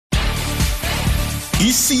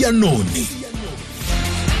isi ya none.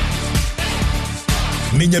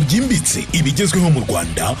 Menya byimbitse ibigezweho mu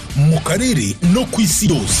Rwanda, mu karere no ku isi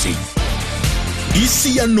yose.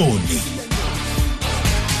 Isi ya none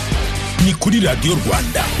ni kuri Radio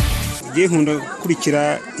Rwanda. Ngiye nkunda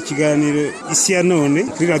kurikira ikiganiro isi ya none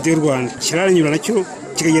kuri Radio Rwanda. Kiraranyura nacyo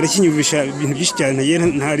kigera kinyumvisha ibintu byinshi cyane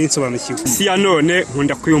ntari nsobanukiwe. Isi ya none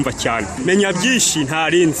nkunda kuyumva cyane. Menya byinshi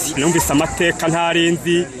ntarinzi. Numvise amateka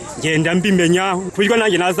ntarinzi. Ngenda mbimenya kuburyo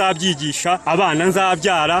nanjye nazabyigisha abana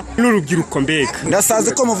nzabyara n'urubyiruko mbega.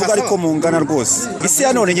 Ndasaze ko muvuga ariko mungana rwose. Isi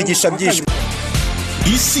ya none nyigisha byinshi.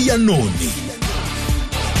 Isi ya none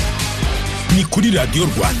ni kuri Radio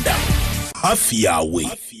Rwanda, hafi yawe.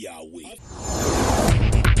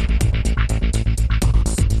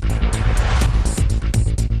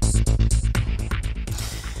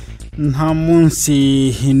 Nta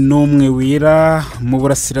munsi n'umwe wira mu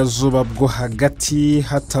burasirazuba bwo hagati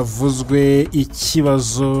hatavuzwe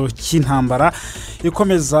ikibazo cy'intambara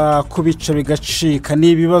ikomeza kubica bigacika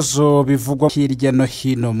n'ibibazo bivugwa hirya no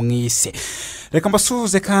hino mu isi. Reka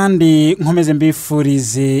mbasuhuze kandi nkomeze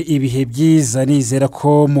mbifurize ibihe byiza, nizera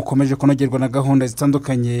ko mukomeje kunogerwa na gahunda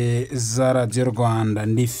zitandukanye za Radio Rwanda.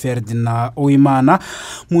 Ni Ferdinand Uwimana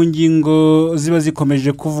mu ngingo ziba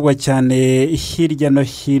zikomeje kuvugwa cyane hirya no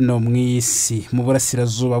hino mu isi mu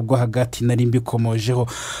burasirazuba bwo hagati nari mbikomojeho.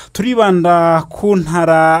 Turibanda ku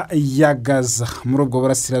ntara ya Gaza. Muri ubwo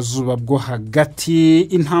burasirazuba bwo hagati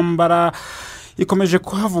intambara ikomeje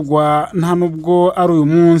kuhavugwa nta nubwo ari uyu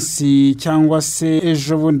munsi cyangwa se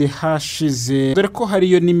ejo bundi hashize, dore ko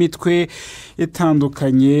hariyo n'imitwe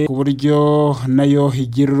itandukanye ku buryo nayo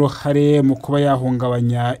igira uruhare mu kuba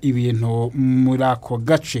yahungabanya ibintu muri ako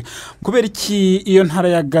gace. Kubera iki iyo ntara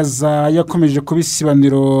ya Gaza yakomeje kuba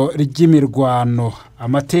isibaniro ry'imirwano?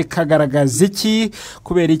 Amateka agaragaza iki?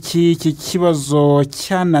 Kubera iki kibazo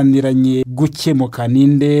cyananiranye gukemuka?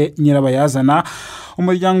 Ninde nyirabayazana?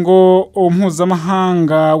 Umuryango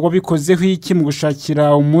mpuzamahanga wabikozeho iki mu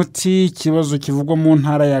gushakira umuti ikibazo kivugwa mu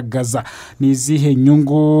ntara ya Gaza? Ni izihe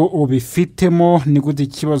nyungu ubifitemo? Ni gute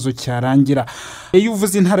ikibazo cyarangira? Iyo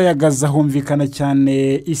uvuze intara ya Gaza humvikana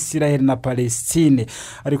cyane Israel na Palestine,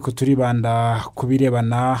 ariko turibanda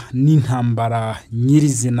kubirebana n'intambara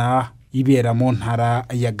nyirizina ibera mu ntara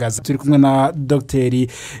ya Gaza. Turi kumwe na Dr.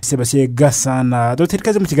 Sebastien Gasana. Dr.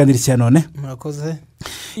 kaze mu kiganiro cya none. Murakoze.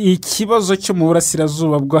 Ikibazo cyo mu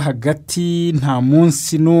burasirazuba bwo hagati nta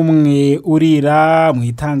munsi n'umwe urira mu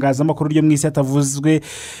itangazamakuru ryo mu isi hatavuzwe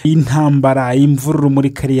intambara, imvururu muri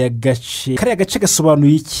kariya gace. Kariya gace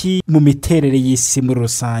gasobanuye iki mu miterere y'isi muri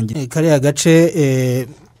rusange? Kariya gace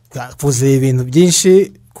gavuze ibintu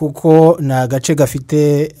byinshi kuko ni agace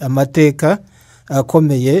gafite amateka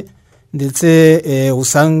akomeye, ndetse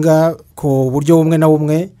usanga ku buryo bumwe na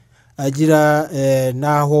bumwe agira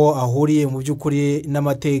naho ahuriye mu by'ukuri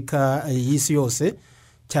n'amateka y'isi yose,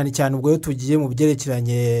 cyane cyane ubwo tugiye mu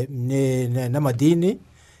byerekeranye n'amadini.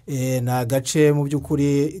 Ni agace mu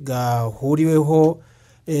by'ukuri gahuriweho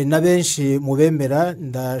na benshi mu bemera,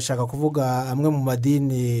 ndashaka kuvuga amwe mu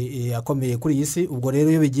madini akomeye kuri iyi si. Ubwo rero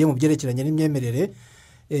iyo bigiye mu byerekeranye n'imyemerere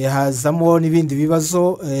hazamo n'ibindi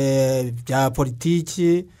bibazo bya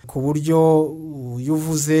politiki, ku buryo iyo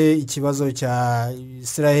uvuze ikibazo cya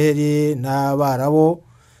Israel n'Abarabo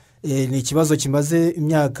ni ikibazo kimaze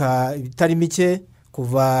imyaka itari mike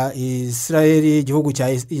kuva Israel, igihugu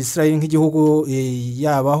cya Israel nk'igihugu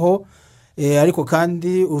yabaho, ariko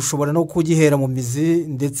kandi ushobora no kugihera mu mizi,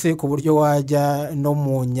 ndetse ku buryo wajya no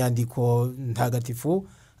mu nyandiko ntagatifu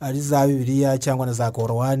ari za Bibiliya cyangwa na za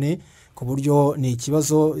Korowani, ku buryo ni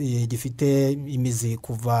ikibazo gifite imizi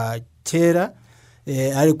kuva kera,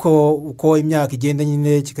 ariko uko imyaka igenda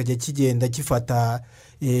nyine kikajya kigenda gifata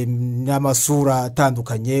n'amasura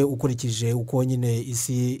atandukanye ukurikije uko nyine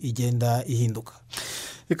isi igenda ihinduka.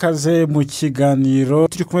 Ikaze mu kiganiro.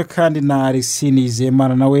 Turi kumwe kandi na Alex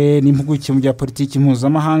Nizeyimana, nawe n'impuguke mu bya politiki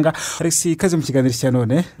mpuzamahanga. Alex, ikaze mu kiganiro cya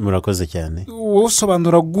none. Murakoze cyane.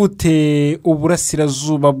 Usobanura gute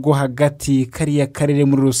uburasirazuba bwo hagati, kariya karere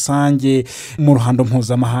muri rusange mu ruhando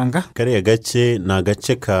mpuzamahanga? Kariya gace ni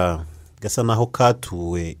agace gasa naho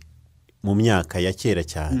katuwe mu myaka ya kera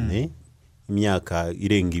cyane, imyaka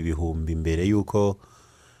irenga ibihumbi mbere yuko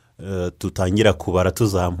tutangira kubara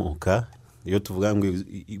tuzamuka. Iyo tuvuga ngo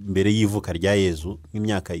imbere y'ivuka rya Yezu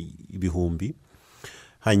imyaka ibihumbi.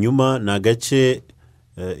 Hanyuma ni agace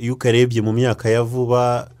iyo ukarebye mu myaka ya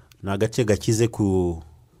vuba ni agace gakize ku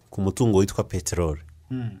mutungo witwa peteroli.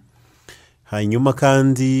 Hanyuma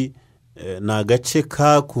kandi ni agace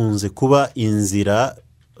kakunze kuba inzira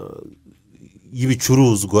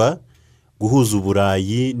y'ibicuruzwa guhuza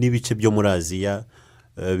Uburayi n'ibice byo muri Aziya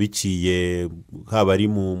biciye haba ari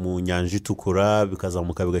mu nyanja itukura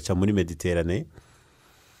bikazamuka bigaca muri Mediterane.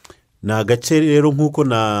 Ni agace rero nk'uko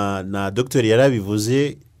na dogiteri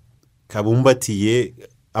yarabivuze kabumbatiye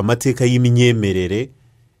amateka y'imyemerere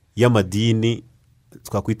y'amadini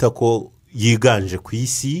twakwita ko yiganje ku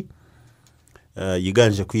isi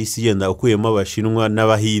yenda ukuyemo abashinwa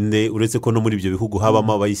n'abahinde, uretse ko no muri ibyo bihugu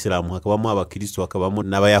habamo abayisilamu, hakabamo abakirisitu, hakabamo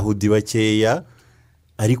n'abayahudi bakeya,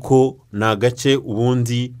 ariko ni agace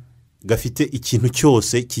ubundi gafite ikintu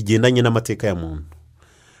cyose kigendanye n'amateka ya muntu,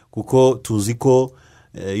 kuko tuzi ko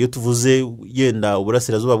iyo tuvuze yenda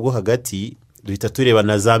uburasirazuba bwo hagati duhita tureba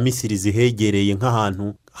na za Misiri zihegereye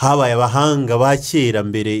nk'ahantu habaye abahanga ba kera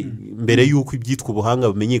mbere y'uko ibyitwa ubuhanga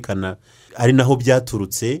bumenyekana, ari naho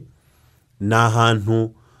byaturutse. Ni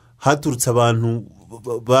ahantu haturutse abantu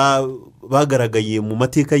bagaragaye mu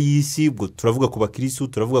mateka y'isi, ubwo turavuga ku bakirisitu,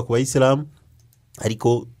 turavuga ku bayisilamu,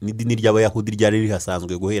 ariko n'idini ry'abayahudi ryari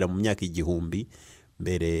rihasanzwe guhera mu myaka 1000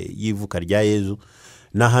 mbere y'ivuka rya Yezu.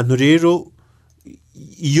 Ni ahantu rero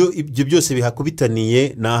iyo ibyo byose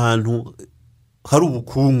bihakubitaniye, ni ahantu hari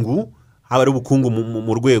ubukungu, haba ari ubukungu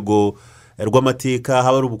mu rwego rw'amateka,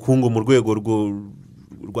 haba ari ubukungu mu rwego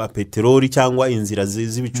rwa peteroli cyangwa inzira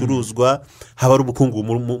z'ibicuruzwa, haba ari ubukungu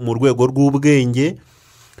mu rwego rw'ubwenge,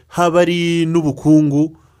 haba ari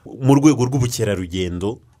n'ubukungu mu rwego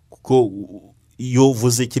rw'ubukerarugendo, kuko iyo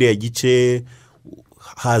uvuze kiriya gice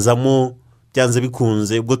hazamo byanze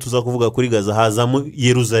bikunze, ubwo tuza kuvuga kuri Gaza hazamo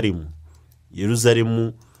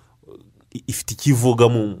Yeruzalemu ifite ikivuga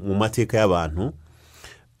mu mateka y'abantu.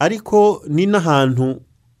 Ariko ni n'ahantu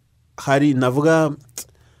hari navuga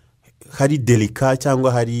hari delika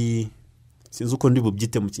cyangwa hari sinzi uko ndi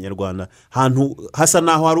bubyite mu Kinyarwanda, ahantu hasa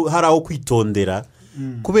naho hari aho kwitondera,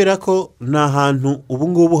 kubera ko ni ahantu ubu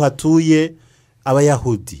ngubu hatuye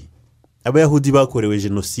abayahudi bakorewe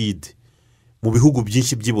jenoside mu bihugu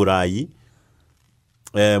byinshi by'i Burayi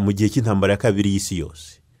mu gihe cy'intambara ya kabiri y'isi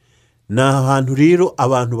yose. Ni ahantu rero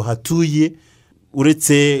abantu bahatuye,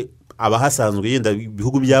 uretse abahasanzwe yenda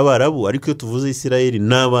ibihugu by'Abarabu, ariko iyo tuvuze Isirayeli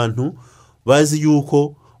ni abantu bazi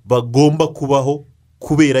yuko bagomba kubaho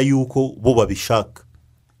kubera yuko bo babishaka,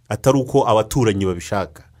 atari uko abaturanyi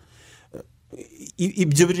babishaka.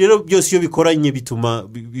 Ibyo rero byose iyo bikoranye bituma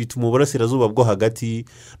uburasirazuba bwo hagati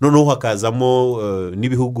noneho hakazamo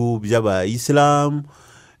n'ibihugu by'abayisilamu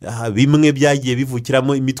bimwe byagiye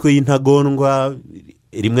bivukiramo imitwe y'intagondwa,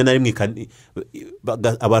 rimwe na rimwe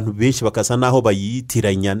abantu benshi bakasa naho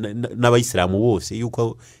bayitiranya n'abayisilamu bose,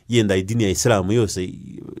 yuko yenda idini ya Isilamu yose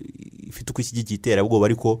ifite uko ishyigikiye iterabwoba,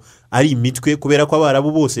 ariko ari imitwe, kubera ko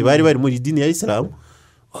Abarabu bose bari muri idini ya Isilamu.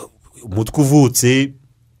 Umutwe uvutse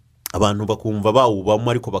abantu bakumva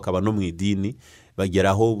bawubamo, ariko bakaba no mu idini,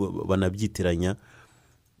 bageraho banabyitiranya.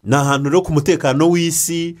 Ni ahantu rero ku mutekano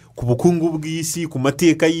w'isi, ku bukungu bw'isi, ku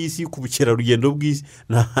mateka y'isi, ku bukerarugendo bw'isi,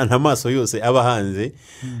 n'amaso yose aba hanze.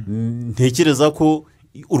 Ntekereza ko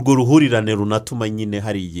urwo ruhurirane runatuma nyine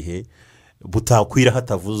hari igihe butakwira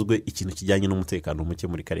hatavuzwe ikintu kijyanye n'umutekano muke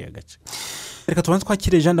muri kariya gace. Reka tubanze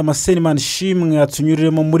twakire Jean Damascene Manishimwe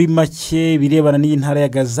atunyuriremo muri make birebana n'iyi ntara ya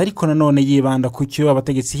Gaza, ariko nanone yibanda ku cyo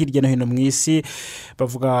abategetsi hirya no hino mu isi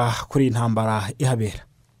bavuga kuri iyi ntambara ihabera.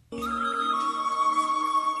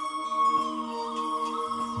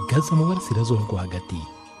 Gaza mu burasirazuba bwo hagati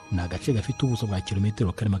ni agace gafite ubuso bwa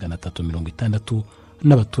kilometero kare 360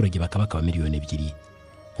 n'abaturage bakaba miliyoni 2.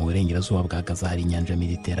 Mu burengerazuba bwa Gaza hari inyanja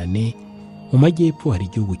Mediterane, mu majyepfo hari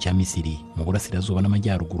igihugu cya Misiri, mu burasirazuba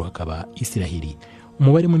n'amajyaruguru hakaba Isiraheli.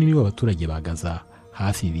 Umubare munini w'abaturage ba Gaza,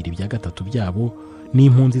 hafi 2/3 byabo ni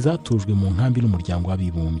impunzi zatujwe mu nkambi n'umuryango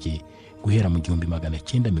w'abibumbye guhera mu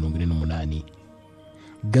 1948.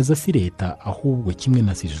 Gaza si leta, ahubwo kimwe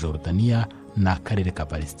na Cisjordania n'akarere ka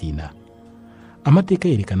Palestina. Amateka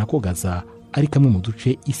yerekana ko Gaza ari kamwe mu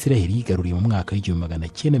duce Isiraheli yigaruriye mu mwaka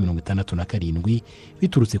w'1967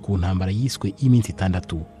 biturutse ku ntambara yiswe iminsi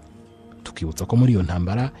 6. Tukibutsa ko muri iyo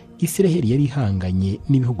ntambara Isiraheli yari ihanganye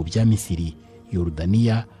n'ibihugu bya Misiri,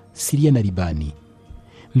 Yorodaniya, Syria na Libani.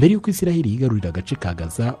 Mbere y'uko Isiraheli yigarurira agace ka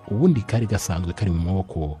Gaza, ubundi kari gasanzwe kari mu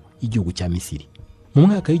maboko y'igihugu cya Misiri. Mu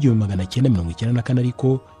mwaka w'1994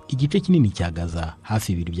 ariko igice kinini cya Gaza,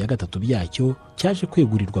 hafi 2/3 byacyo cyaje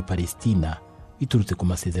kwegurirwa Palestina biturutse ku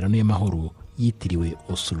masezerano y'amahoro yitiriwe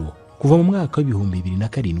Oslo. Kuva mu mwaka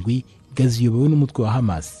w'2007 Gaza iyobowe n'umutwe wa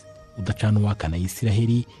Hamas udacana uwakana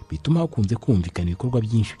Isiraheli, bituma hakunze kumvikana ibikorwa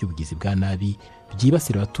byinshi by'ubugizi bwa nabi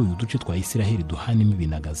byibasira abatuye uduce twa Isiraheli duhana imbibi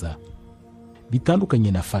na Gaza.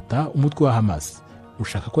 Bitandukanye na Fatah, umutwe wa Hamas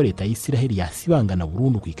ushaka ko leta ya Isiraheli yasibangana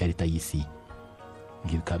burundu ku ikarita y'isi.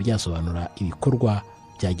 Ibyo bikaba byasobanura ibikorwa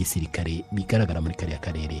bya gisirikare bigaragara muri kariya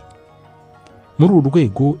karere. Muri uru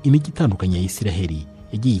rwego imijyi itandukanye ya Isiraheli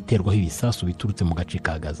yagiye iterwaho ibisasu biturutse mu gace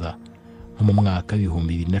ka Gaza. Nko mu mwaka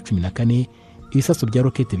w'ibihumbi 2014 ibisasu bya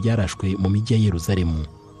rokete byarashwe mu mijyi ya Yeruzalemu,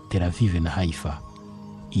 Tel Aviv na Haifa.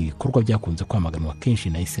 Ibikorwa byakunze kwamaganwa kenshi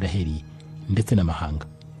na Isiraheli ndetse n'amahanga.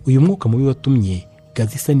 Uyu mwuka mubi watumye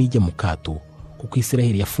Gaza isa n'ijya mu kato, kuko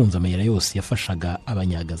Isiraheli yafunze amayira yose yafashaga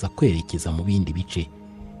abanyagaza kwerekeza mu bindi bice.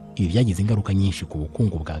 Ibi byagize ingaruka nyinshi ku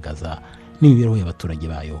bukungu bwa Gaza n'imibereho y'abaturage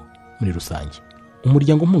bayo muri rusange.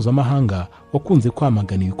 Umuryango mpuzamahanga wakunze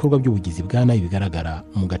kwamagana ibikorwa by'ubugizi bwa nabi bigaragara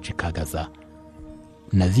mu gace ka Gaza.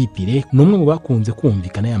 Na Vipire ni umwe mu bakunze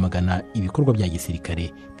kumvikana yamagana ibikorwa bya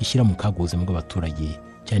gisirikare bishyira mu kaga ubuzima bw'abaturage,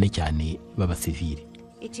 cyane cyane b'abasivili.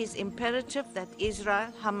 Il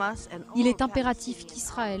est impératif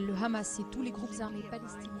qu'Israël, le Hamas et tous les groupes armés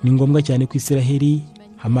palestiniens. Ni ngombwa cyane ko Isiraheli,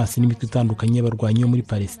 Hamas n'imitwe itandukanye y'abarwanyi muri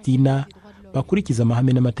Palestina bakurikiza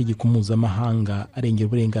amahame n'amategeko mpuzamahanga arengera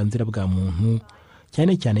uburenganzira bwa muntu,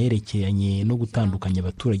 cyane cyane yerekeranye no gutandukanya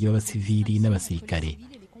abaturage b'abasivili n'abasirikare.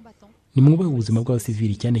 Ni mu ubuzima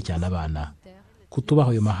bw'abasivili cyane cyane abana.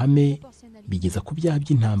 Kutubaho ayo mahame bigeza ku byaha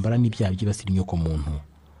by'intambara n'ibyaha byibasira inyoko muntu.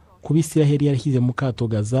 Kuba Isiraheli yarashyize mu kato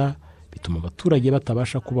Gaza bituma abaturage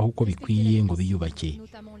batabasha kubaho uko bikwiye ngo biyubake.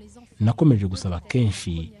 Nakomeje gusaba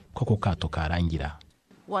kenshi ko ako kato karangira.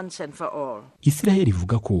 Isiraheli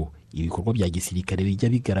ivuga ko ibikorwa bya gisirikare bijya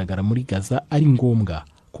bigaragara muri Gaza ari ngombwa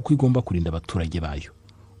kuko igomba kurinda abaturage bayo.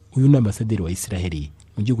 Uyu ni ambasaderi wa Isiraheli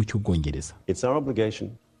mu gihugu cy'Ubwongereza.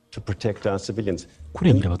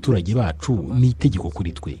 Kurengera abaturage bacu ni itegeko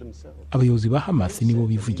kuri twe. Abayobozi ba Hamas nibo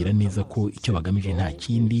bivugira neza ko icyo bagamije nta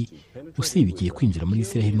kindi usibye kwinjira muri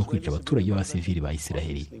Isiraheli no kwica abaturage b'abasivili ba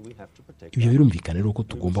Isiraheli. Ibyo birumvikana rero ko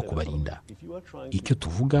tugomba kubarinda. Icyo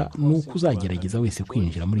tuvuga ni uko uzagerageza wese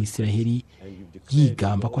kwinjira muri Isiraheli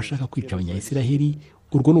yigamba ko ashaka kwica abanya-Isiraheli,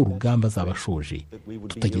 urwo ni urugamba azabashoje.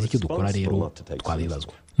 Tutagize icyo dukora rero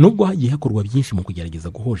twabibazwa. Nubwo hagiye hakorwa byinshi mu kugerageza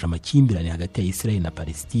guhoja amakimbirane hagati ya Isiraheli na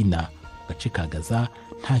Palestina, gace ka Gaza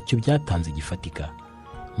ntacyo byatanze gifatika.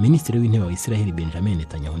 Minisitiri w'intebe wa Isiraheli Benjamin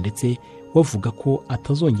Netanyahu ndetse wavuga ko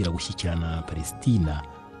atazongera gushyikirana na Palestina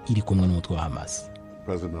iri kumwe n'umutwe wa Hamas.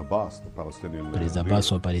 Perezida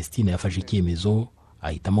Abbas wa Palestina yafashe icyemezo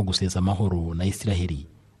ahitamo guseza amahoro na Isiraheli,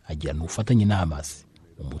 agirana ubufatanye na Hamas,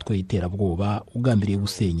 umutwe w'iterabwoba ugambiriye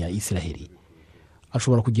gusenya Isiraheli.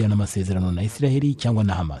 Ashobora kugirana amasezerano na Isiraheli cyangwa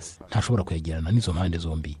na Hamas, ntashobora kuyagirana n'izo mpande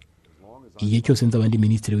zombi. Igihe cyose nzaba ndi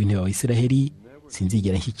minisitiri w'intebe wa Isiraheli,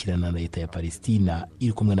 sinzigera nshyikirana na leta ya Palestina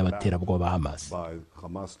iri kumwe n'abaterabwoba ba Hamas.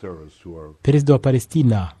 Perezida wa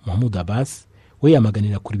Palestina Mahmoud Abbas we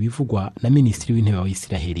yamaganira kuri bivugwa na minisitiri w'intebe wa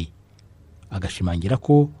Isiraheli, agashimangira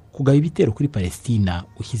ko kugaba ibitero kuri Palestina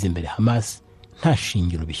ushyize imbere Hamas nta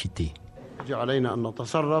shingiro bifite.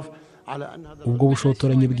 Ubwo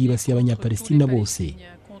bushotoranyi bwibasiye abanyapalestina bose,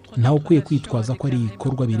 ntawe ukwiye kwitwaza ko ari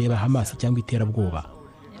ibikorwa bireba Hamas cyangwa iterabwoba.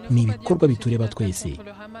 Ni ibikorwa bitureba twese.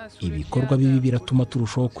 Ibikorwa bibi biratuma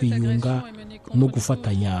turushaho kwiyunga no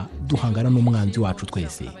gufatanya duhangana n'umwanzi wacu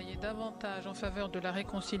twese.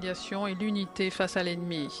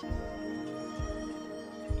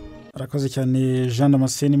 Arakoze cyane Jean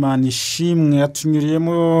Damascene Imana ishimwe,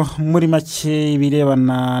 atunyuriyemo muri make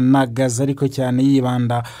ibirebana na Gaza, ariko cyane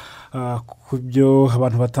yibanda ku byo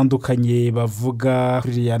abantu batandukanye bavuga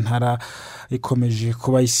kuri iriya ntara ikomeje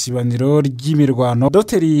kuba isibaniro ry'imirwano.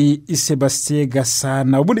 Dr Sebastien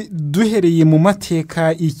Gasana, duhereye mu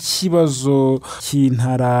mateka ikibazo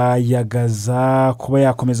cy'intara ya Gaza kuba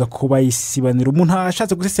yakomeza kuba isibaniro, umuntu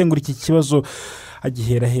ashatse gusesengura iki kibazo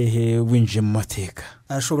agihera hehe winjiye mu mateka?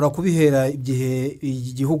 Ashobora kubihera igihe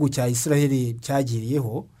igihugu cya Isiraheli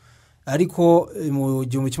cyagiriyeho, ariko mu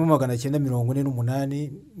 1948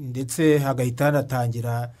 ndetse hagahita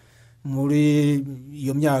hanatangira muri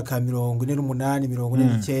iyo myaka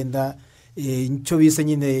 48-49 icyo bise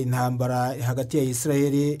nyine intambara hagati ya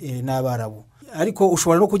Isiraheli n'Abarabu. Ariko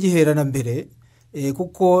ushobora no kugiherana mbere,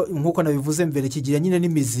 kuko nk'uko nabivuze mbere kigira nyine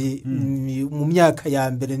n'imizi mu myaka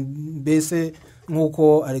ya mbere, mbese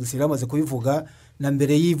nk'uko Alex yamaze kubivuga, na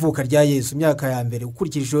mbere y'ivuka rya Yesu, imyaka ya mbere,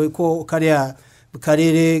 ukurikije ko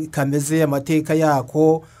karere kameze, amateka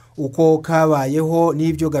yako uko kabayeho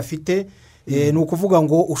n'ibyo gafite. Ni ukuvuga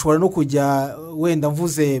ngo ushobora no kujya wenda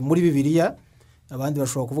mvuze muri Bibiliya, abandi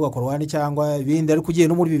bashobora kuvuga Korani cyangwa ibindi, ariko ugiye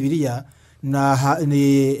no muri Bibiliya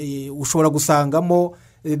ushobora gusangamo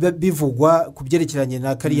bivugwa ku byerekeranye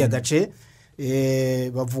na kariya gace.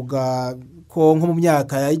 Bavuga ko nko mu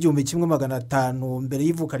myaka ya 1500 mbere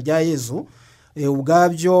y'ivuka rya Yesu,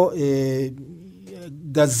 ubwabyo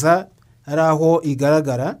Gaza ari aho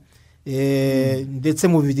igaragara, ndetse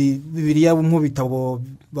mu Bibiliya mu bitabo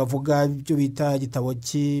bavuga ibyo bita igitabo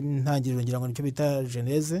cy'intangiriro, ngira ngo nicyo bita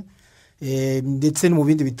Geneze, ndetse no mu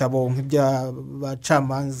bindi bitabo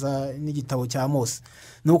nk'iby'abacamanza n'igitabo cya Mose.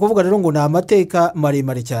 Ni ukuvuga rero ngo ni amateka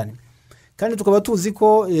maremare cyane, kandi tukaba tuzi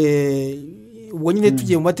ko ubwo nyine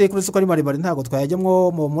tugiye mu mateka uretse ko ari maremare ntabwo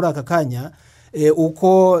twayajyamo muri aka kanya,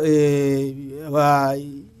 uko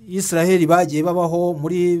Israheli bagiye babaho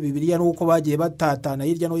muri Bibiliya, n'uko bagiye batatana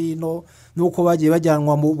hirya no hino, n'uko bagiye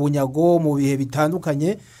bajyanwa mu bunyago mu bihe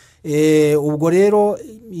bitandukanye. Ubwo rero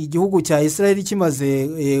igihugu cya Israheli kimaze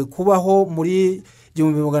kubaho muri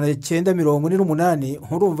 1948,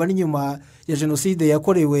 urumva n'inyuma ya jenoside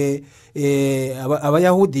yakorewe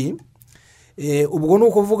abayahudi. Ubwo ni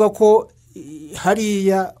ukuvuga ko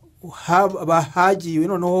hariya hagiwe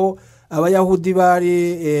noneho abayahudi bari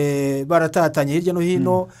baratatanye hirya no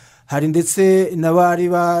hino, hari ndetse n'abari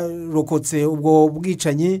barokotse ubwo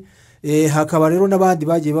bwicanyi, hakaba rero n'abandi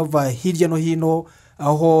bagiye bava hirya no hino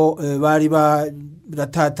aho bari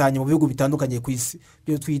baratatanye mu bihugu bitandukanye ku isi,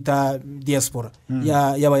 byo twita diaspora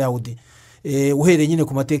y'abayahudi. Uhereye nyine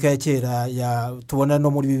ku mateka ya kera tubona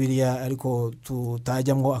no muri Bibiliya, ariko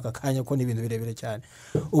tutajyamo aka kanya ko ni ibintu birebire cyane.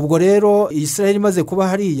 Ubwo rero Israheli imaze kuba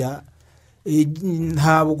hariya,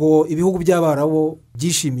 ntabwo ibihugu by'Abarabu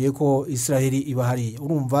byishimiye ko Israheli iba hariya.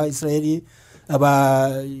 Urumva Israheli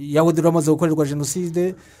abayahudi bamaze gukorerwa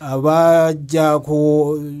jenoside, abajya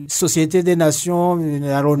ku Société des Nations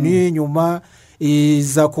na Loni nyuma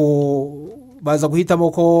baza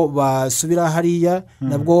guhitamo ko basubira hariya,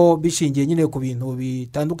 nabwo bishingiye nyine ku bintu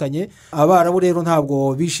bitandukanye. Abarabu rero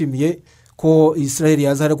ntabwo bishimiye ko Israheli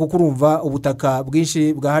yazahara, kuko urumva ubutaka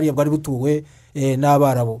bwinshi bwa hariya bwari butuwe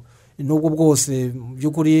n'Abarabu. Nubwo bwose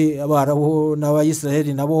by'ukuri Abarabu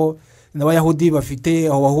n'Abayisiraheli nabo n'Abayahudi bafite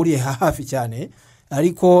aho bahuriye hafi cyane,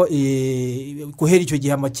 ariko guhera icyo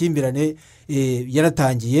gihe amakimbirane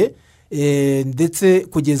yaratangiye, ndetse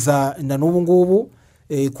kugeza na n'ubu ngubu,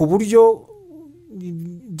 ku buryo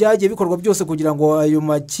byagiye bikorwa byose kugira ngo ayo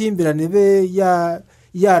makimbirane be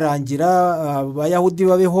yarangira, Abayahudi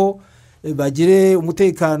babeho, bagire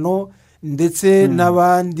umutekano, ndetse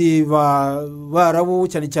n'abandi barabu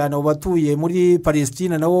cyane cyane batuye muri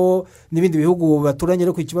Palestine nabo n'ibindi bihugu baturanye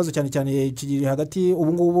ku ikibazo cyane cyane kiri hagati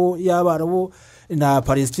ubu ngubu y'Abarabu na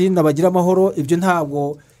Palestine bagira amahoro. Ibyo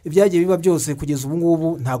ntabwo ibyagiye biba byose kugeza ubu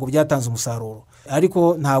ngubu ntabwo byatanze umusaruro,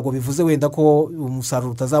 ariko ntabwo bivuze wenda ko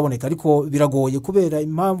umusaruro utazaboneka, ariko biragoye kubera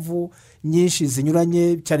impamvu nyinshi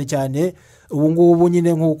zinyuranye, cyane cyane ubu ngubu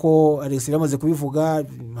nyine nk'uko Alex yamaze kubivuga,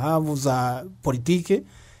 impamvu za politike,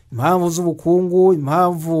 impamvu z'ubukungu,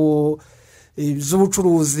 impamvu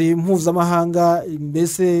z'ubucuruzi mpuzamahanga,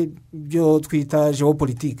 mbese byo twita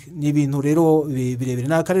geopolitike. Ni ibintu rero birebire.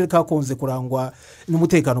 Ni akarere kakunze kurangwa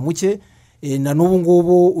n'umutekano muke, na n'ubu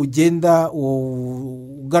ngubu ugenda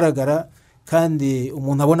ugaragara, kandi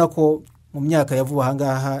umuntu abona ko mu myaka ya vuba aha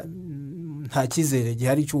ngaha nta cyizere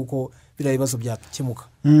gihari cy'uko biriya bibazo byakemuka.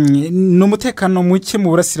 Ni umutekano muke mu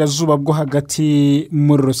burasirazuba bwo hagati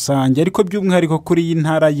muri rusange, ariko by'umwihariko kuri iyi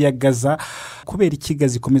ntara ya Gaza, kubera iki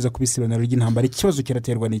Gaza ikomeza kuba isibaniro ry'intambara, ikibazo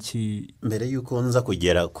kiraterwa n'iki? Mbere y'uko nza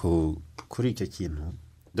kugera kuri icyo kintu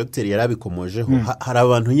Dr yarabikomojeho, hari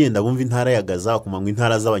abantu yenda bumva intara ya Gaza bakumva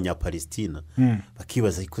intara z'Abanyapalestina,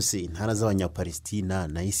 bakibaza ko se intara z'Abanyapalestina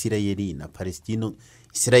na Isirayeli na Palestine,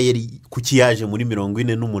 Isirayeli kuki yaje muri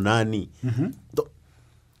 48?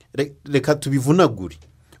 Reka tubivunagure.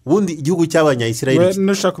 Ubundi igihugu cy'Abanyayisirayeli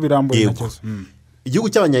nushaka kubirambura nacyo, igihugu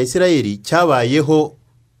cy'Abanyayisirayeli cyabayeho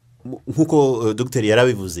nkuko Dr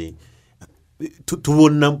yarabivuze,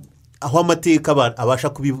 tubona aho amateka abasha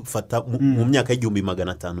kubifata mu myaka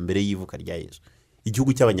y'1500 mbere y'ivuka rya Yesu.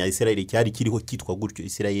 Igihugu cy'Abanyayisirayeli cyari kiriho cyitwa gutyo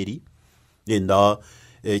Isirayeli, yenda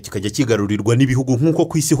kikajya kigarurirwa n'ibihugu nkuko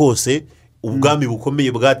ku isi hose ubwami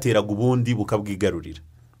bukomeye bwateraga ubundi bukabwigarurira.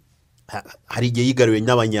 Hari igihe yigaruye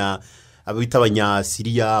abita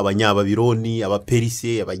Abanyasiriya, Abanyababiloni,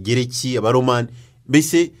 Abaperise, Abagereki, Abaromani,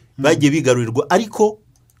 mbese bagiye bigarurirwa, ariko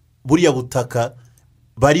buriya butaka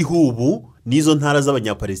bariho ubu n'izo ntara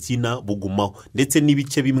z'Abanyapalestina bugumaho, ndetse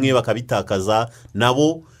n'ibice bimwe bakabitakaza,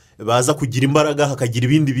 nabo baza kugira imbaraga, hakagira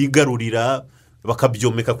ibindi bigarurira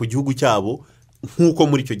bakabyomeka ku gihugu cyabo, nk'uko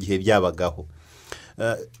muri icyo gihe byabagaho.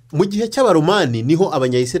 Mu gihe cy'Abaromani niho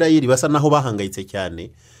Abanyayisirayeli basa naho bahangayitse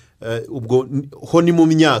cyane. Ubwo ho ni mu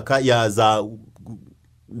myaka yaza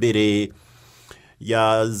mbere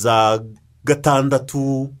ya za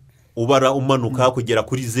 6 ubara umanuka kugera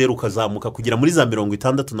kuri 0 ukazamuka kugera muri za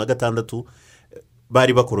 66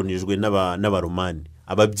 bari bakoronijwe n'Abaromani.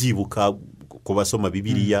 Ababyibuka ku basoma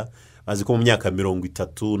Bibiliya bazi ko mu myaka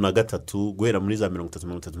 33 guhera muri za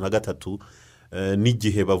 33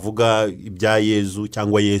 n'igihe bavuga ibya Yezu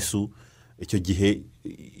cyangwa Yesu, icyo gihe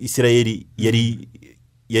Isirayeli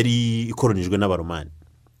yari ikoronijwe n'Abaromani.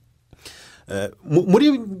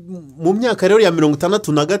 mu myaka rero ya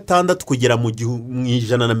 66 kugera mu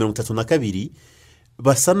 132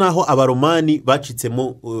 basa naho abaromani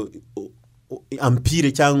bacitsemo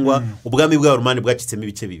ampire cyangwa ubwami bw'abaromani bwacitsemo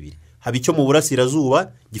ibice bibiri. Haba icyo mu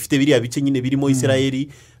burasirazuba gifite biriya bice nyine birimo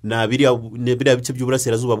Israeli na biriya bice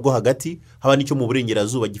by'uburasirazuba bwo hagati, haba n'icyo mu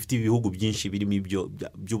burengerazuba gifite ibihugu byinshi birimo ibyo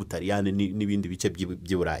by'Ubutaliyani n'ibindi bice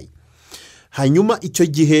by'Iburayi. Hanyuma icyo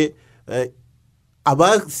gihe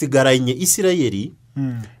abasigaranye Israeli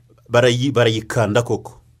barayikanda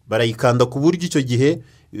koko, barayikanda ku buryo icyo gihe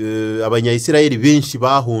abanya-Israeli benshi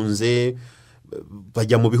bahunze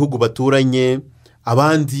bajya mu bihugu baturanye,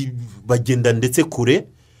 abandi bagenda ndetse kure.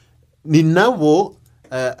 Ni nabo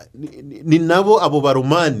abo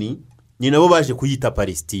baromani ni nabo baje kuyita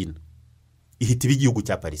Palestine, ihita iba igihugu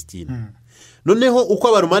cya Palestine. Noneho uko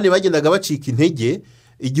abaromani bagendaga bacika intege,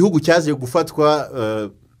 igihugu cyaje gufatwa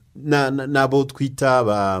n'abo twita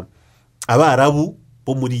abarabu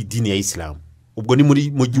bo muri idini ya Islam. Ubwo ni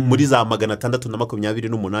muri za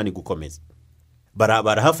 628 gukomeza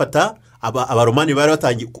barahafata. Abaromani bari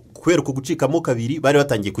batangiye kubera ko gucikamo kabiri, bari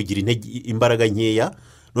batangiye kugira imbaraga nkeya.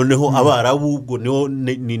 Noneho abarabu ubwo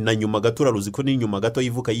ni na nyuma gato uraruzi ko ni nyuma gato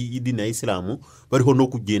yivuka y'idini ya Islam bariho no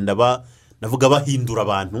kugenda navuga bahindura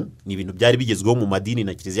abantu. Ni ibintu byari bigezweho mu madini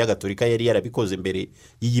na Kiliziya Gatolika yari yarabikoze mbere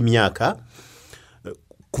y'iyi myaka,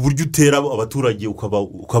 ku buryo utera abaturage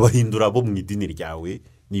ukabahindura bo mu idini ryawe.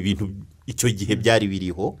 Ni ibintu icyo gihe byari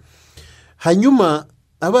biriho. Hanyuma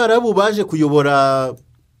abarabu baje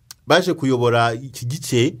kuyobora iki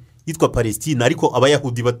gice yitwa Palestine, ariko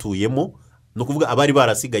abayahudi batuyemo, no kuvuga abari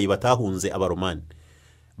barasigaye batahunze abaromani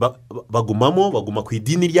baguma ku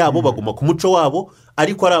idini ryabo, baguma ku muco wabo,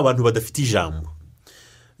 ariko ari abantu badafite ijambo.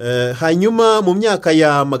 Hanyuma mu myaka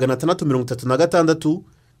ya 636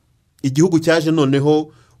 igihugu cyaje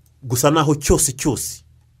noneho gusa naho cyose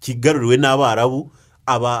kigaruriwe n'abarabu.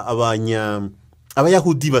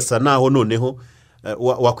 Abayahudi basa naho noneho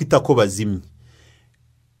wakwita ko bazimye.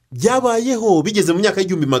 Byabayeho bigeze mu myaka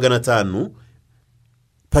y'1500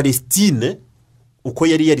 Palestine uko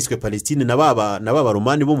yari yariswe Palestine na baba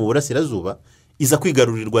Romani bo mu burasirazuba iza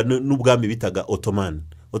kwigarurirwa n'ubwami bitaga Ottoman.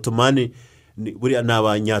 Buriya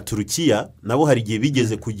n'abanyaturukiya nabo hari igihe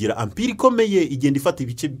bigeze kugira ampire ikomeye igenda ifata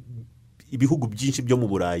ibihugu byinshi byo mu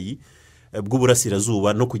Burayi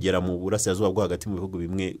bw'uburasirazuba no kugera mu burasirazuba bwo hagati mu bihugu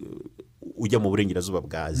bimwe ujya mu burengerazuba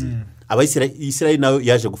bwa Aziya. Israeli nayo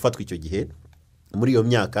yaje gufatwa icyo gihe muri iyo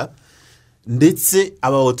myaka, ndetse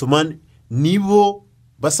aba Ottoman nibo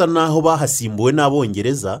basa naho bahasimbuwe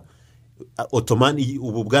n'Abongereza.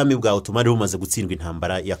 Ubu bwami bwa Ottoman bumaze gutsindwa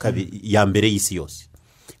intambara ya mbere y'isi yose.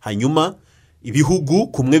 Hanyuma ibihugu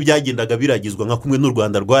kumwe byagendaga biragizwa nka kumwe n'u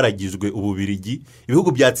Rwanda rwaragizwe Ububirigi.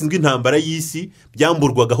 Ibihugu byatsinzwe intambara y'isi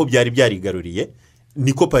byamburwaga aho byari byarigaruriye,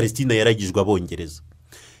 niko Palestine yaragijwe Abongereza.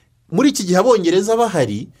 Muri iki gihe Abongereza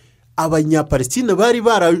bahari, abanya-Palestine bari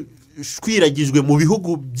barashwiragijwe mu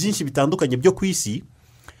bihugu byinshi bitandukanye byo ku isi,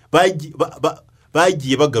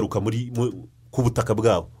 bagiye bagaruka ku butaka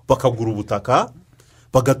bwabo, bakagura ubutaka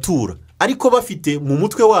bagatura, ariko bafite mu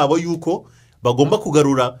mutwe wabo yuko bagomba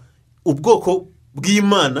kugarura ubwoko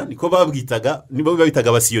bw'Imana, niko babwitaga, nibo babitaga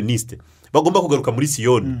abasiyoniste. Bagomba kugaruka muri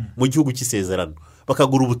Siyoni mu gihugu cy'isezerano,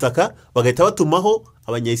 bakagura ubutaka, bagahita batumaho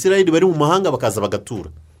abanya-Israeli bari mu mahanga bakaza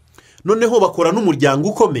bagatura. Noneho bakora n'umuryango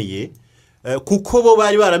ukomeye, kuko bo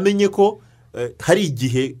bari baramenye ko hari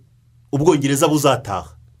igihe Ubwongereza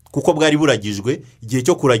buzataha, kuko bwari buragijwe, igihe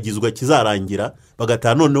cyo kuragizwa kizarangira,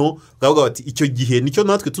 bagataha. Noneho bakavuga bati icyo gihe nicyo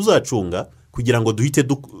natwe tuzacunga kugira ngo duhite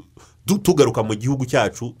tugaruka mu gihugu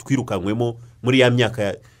cyacu twirukanywemo muri ya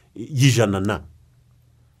myaka y'ijana.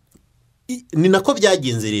 Ni nako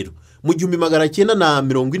byagenze rero mu 1947 na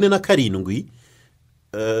 1948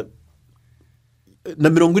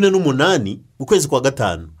 mu kwezi kwa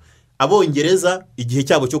gatanu, Abongereza igihe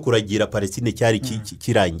cyabo cyo kuragira Palestine cyari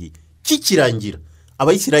kikirangira.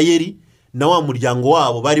 Abayisirayeli na wa muryango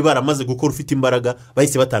wabo bari baramaze gukora ufite imbaraga,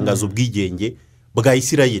 bahise batangaza ubwigenge bwa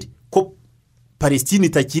Isirayeli, ko Palestine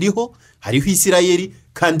itakiriho, hariho Isirayeli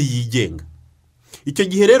kandi yigenga. Icyo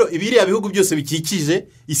gihe rero ibiriya bihugu byose bikikije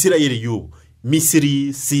Isirayeli y'ubu,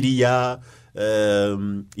 Misiri, Syria,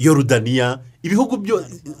 Yorodaniya, ibihugu byo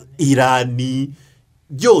Irani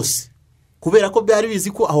byose, kubera ko byari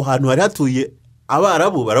bizi ko aho hantu hari hatuye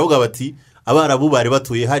Abarabu, baravuga bati Abarabu bari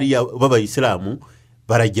batuye hariya b'Abayisilamu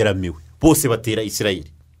barageramiwe, bose batera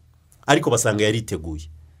Isirayeli. Ariko basanga yariteguye.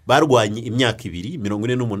 Barwanye imyaka ibiri,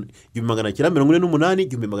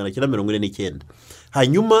 1948-1949.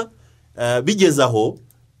 Hanyuma bigeze aho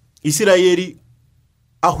Isirayeli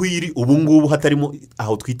aho iri ubu ngubu hatarimo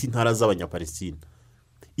aho twita intara z'Abanyapalestina,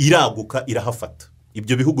 iraguka irahafata.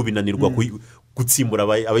 ibyo bihugu binanirwa gutsimbura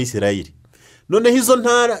abayisirayeli. noneho izo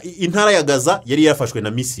intara ya Gaza yari yafashwe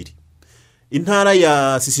na Misiri, intara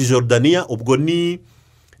ya Cisjordania ubwo ni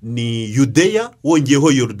Yudeya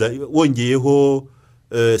wongeyeho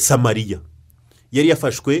Samariya yari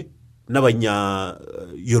yafashwe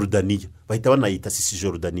n'abanyayorodaniya, bahita banayita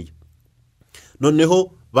Cisjordania.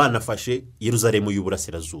 noneho banafashe Yeruzalemu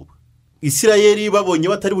y'uburasirazuba. Isirayeli babonye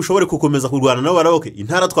batari bushobore gukomeza kurwana nabo baraboke,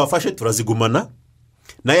 intara twafashe turazigumana,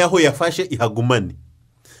 nayo aho yafashe ihagumane.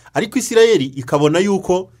 ariko Isirayeli ikabona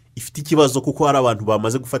yuko ifite ikibazo kuko hari abantu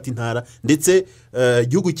bamaze gufata intara, ndetse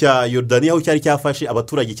igihugu cya Yorodaniya aho cyari cyafashe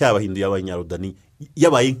abaturage cyabahinduye abanyayorodaniya,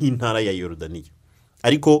 yabaye nk'intara ya Yorodaniya.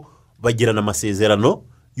 ariko bagirana amasezerano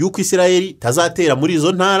yuko Isirayeli tazatera muri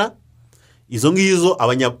izo ntara, izo ngizo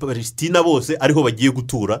abanyapalestina bose ariho bagiye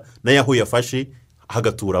gutura, nayo aho yafashe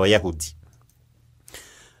hagatura abayahudi.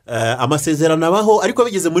 Amasezerano abaho, ariko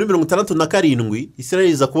bigeze muri 67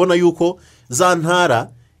 Isirayeli iza kubona yuko za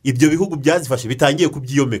ntara ibyo bihugu byazifashe bitangiye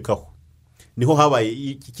kubyiyomekaho. niho habaye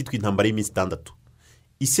ikitwa intambara y'iminsi 6.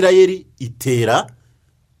 Isirayeli itera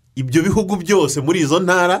ibyo bihugu byose muri izo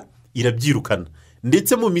ntara irabyirukana,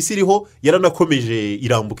 ndetse mu Misiri ho yaranakomeje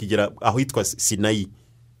irambuka igera aho hitwa Sinayi,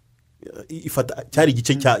 ifata cyari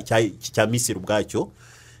igice cya Misiri ubwacyo.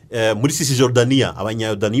 muri Cisjordania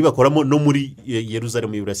abanyayorodaniya bakoramo no muri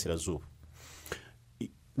Yeruzalemu y'uburasirazuba.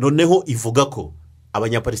 noneho ivuga ko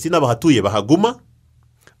abanyapalestina bahatuye bahaguma,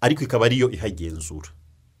 ariko ikaba ariyo ihagenzura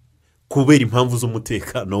kubera impamvu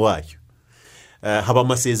z'umutekano wayo. haba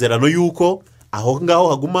amasezerano y'uko aho ngaho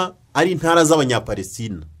haguma ari intara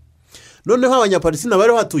z'abanyapalestina. noneho abanyapalestina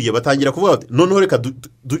bari hatuye batangira kuvuga bati noneho reka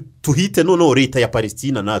tuhite noneho leta ya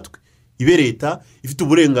Palestina natwe ibe leta ifite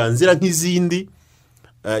uburenganzira nk'izindi.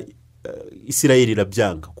 Isirayeli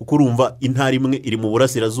irabyanga kuko urumva intara imwe iri mu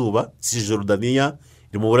burasirazuba, Cisjordania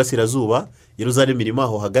iri mu burasirazuba, Yeruzalemu irimo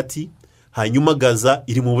aho hagati, hanyuma Gaza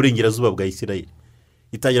iri mu burengerazuba bwa Isirayeli.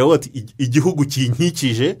 itangira kuvuga ati igihugu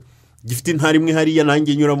kinkikije gifite intara imwe hariya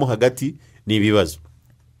nanjye nyuramo hagati, ni ibibazo.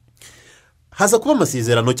 haza kuba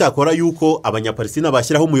amasezerano cyakora yuko abanyapalestina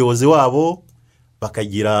bashyiraho umuyobozi wabo,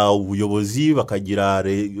 bakagira ubuyobozi, bakagira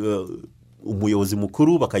umuyobozi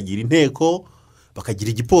mukuru, bakagira inteko,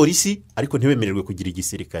 bakagira igipolisi, ariko ntibemererwe kugira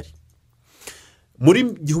igisirikare. muri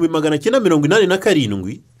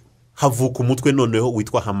 1987 havuka umutwe noneho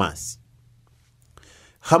witwa Hamas.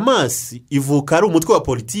 Hamas ivuka ari umutwe wa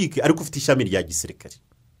politiki ariko ufite ishami rya gisirikare.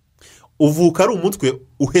 uvuka ari umutwe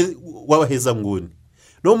w'abahezanguni.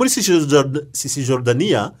 no muri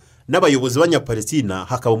Cisjordania n'abayobozi b'abanyapalestina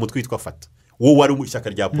hakaba umutwe witwa Fata, wo wari mu ishyaka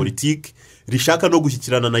rya politiki rishaka no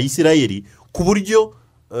gushyikirana na Isirayeli ku buryo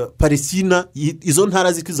Palestina, izo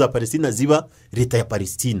ntara zitwa za Palestina ziba leta ya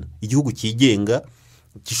Palestina, igihugu kigenga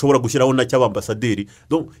gishobora gushyiraho na cy'abambasaderi.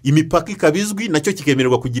 donc imipaka ikabizwi, nacyo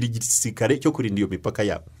kikemererwa kugira igisirikare cyo kurinda iyo mipaka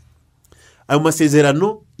yabo. ayo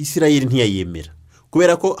masezerano Isirayeli ntiyayemera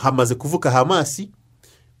kubera ko hamaze kuvuka Hamas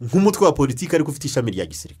nk'umutwe wa politiki ariko ufite ishami rya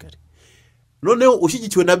gisirikare. noneho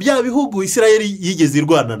ushyigikiwe na bya bihugu Isirayeli yigeze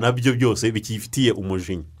irwana nabyo byose bikifitiye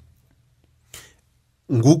umujinya.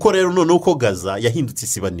 nguko rero noneho ko Gaza yahindutse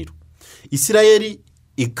isibaniro. Isirayeli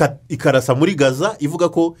ikarasa muri Gaza ivuga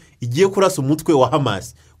ko igiye kurasa umutwe wa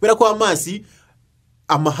Hamas, kubera ko Hamas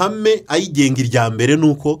amahame ayigenga irya mbere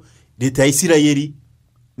nuko leta ya Isirayeli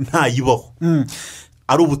ntayibaho.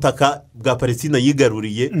 ari ubutaka bwa Palestina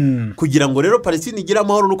yigaruriye, kugira ngo rero Palestina igire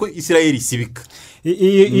amahoro nuko Isirayeli isibika.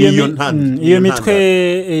 iyo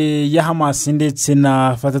mitwe ya Hamas ndetse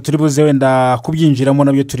na Fata turi buze wenda kubyinjiramo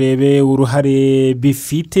nabyo turebe uruhare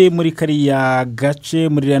bifite muri kariya gace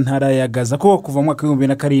muri ntara ya Gaza, ko kuva mu mwaka wa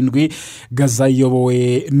 2007 Gaza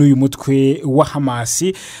iyobowe n'uyu mutwe wa Hamas.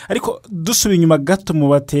 ariko dusubiye inyuma gato mu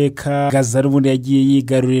bateka, Gaza rubundi yagiye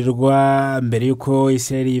yigarurirwa mbere yuko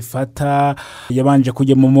Isirayeli ifata, yabanje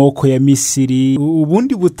kujya mu moko ya Misiri.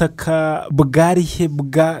 ubundi butaka bwarihe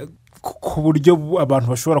ku buryo abantu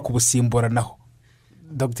bashobora kubusimburanaho?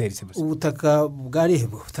 Dr. ubutaka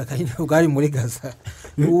bwari muri Gaza.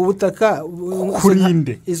 ubutaka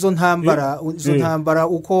kurinde izo ntambara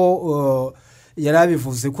uko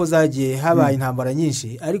yarabivuze ko zagiye habaye intambara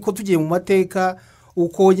nyinshi, ariko tugiye mu mateka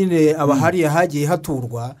uko nyine abahariye hagiye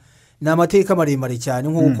haturwa, ni amateka maremare cyane,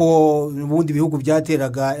 nk'uko ubundi bihugu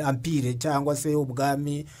byateraga ampire cyangwa se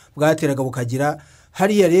ubwami bwateraga bukagira.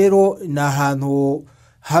 hariya rero ni ahantu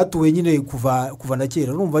hatuwe nyine kuva na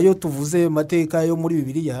kera. urumva iyo tuvuze amateka yo muri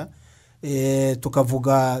Bibiliya,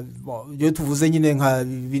 tukavuga iyo tuvuze nyine nka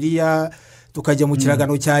Bibiliya tukajya mu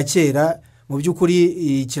kiragano cya kera, mu by'ukuri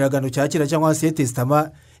ikiragano cya kera cyangwa se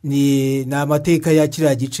Testament ni amateka ya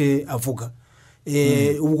kiriya gice avuga.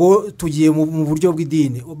 ubwo tugiye mu buryo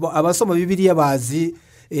bw'idini. Abasoma Bibiliya bazi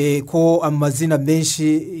ko amazina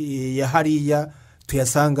menshi ya hariya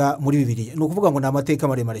tuyasanga muri Bibiliya. Ni ukuvuga ngo ni amateka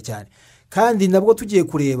maremare cyane, kandi nabwo tugiye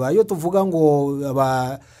kureba iyo tuvuga ngo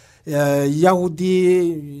Yahudi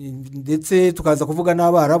ndetse tukaza kuvuga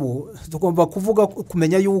n'Abarabu, tugomba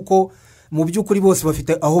kumenya yuko mu by'ukuri bose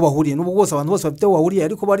bafite aho bahuriye. N'ubwo bose abantu bose bafite aho bahuriye,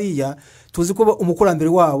 ariko bariya tuzi ko umukurambere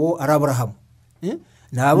wabo ari Aburahamu.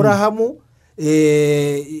 Ni Aburahamu.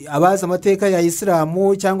 Abazi amateka ya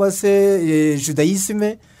Isilamu cyangwa se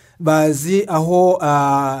Judayisime bazi aho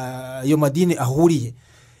ayo madini ahuriye.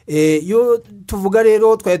 Iyo tuvuga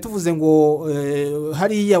rero twari tuvuze ngo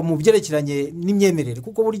hariya mu byerekeranye n'imyemerere,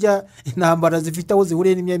 kuko burya intambara zifite aho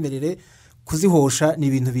zihuriye n'imyemerere kuzihosha ni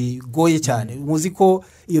ibintu bigoye cyane. Muzi ko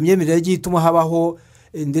iyo myemerere yagiye ituma habaho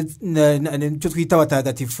icyo twita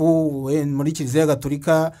abatagatifu muri Kiliziya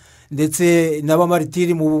Gatolika, ndetse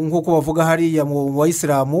n'abamaritiri nk'uko bavuga hariya mu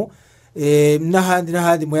Bayisilamu,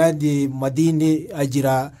 n'ahandi mu yandi madini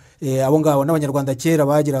agira abo ngabo. N'Abanyarwanda kera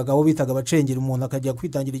bagiraga abo bitaga abacengeri, umuntu akajya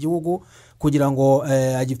kwitangira igihugu kugira ngo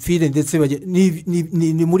agipfire, ndetse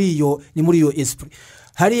ni muri iyo esprit.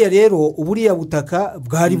 Hariya rero uburiya butaka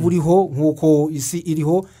bwari buriho nk'uko isi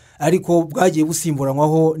iriho, ariko bwagiye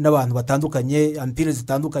busimburanywaho n'abantu batandukanye, ampire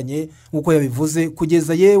zitandukanye nk'uko yabivuze,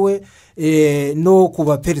 kugeza yewe no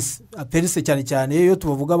kuba Perse cyane cyane. Iyo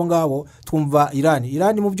tubavuga abo ngabo twumva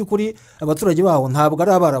Irani mu by'ukuri abaturage baho ntabwo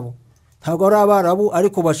ari Abarabu,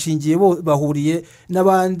 ariko bashingiye bahuriye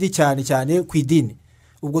n'abandi cyane cyane ku idini.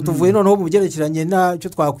 Ubwo tuvuye noneho mu byerekeranye n'icyo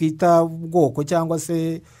twakwita ubwoko cyangwa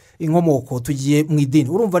se inkomoko, tugiye mu idini.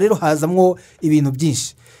 Urumva rero hazamwo ibintu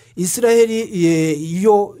byinshi. Israheli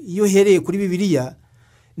iyo hereye kuri Bibiliya,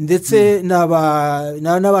 ndetse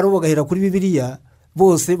n'Abarabu bagahera kuri Bibiliya,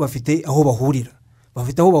 bose bafite aho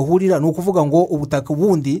bahurira. Ni ukuvuga ngo ubutaka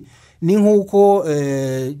bundi ni nk'uko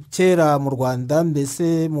kera mu Rwanda,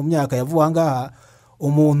 mbese mu myaka ya vuba ngaha,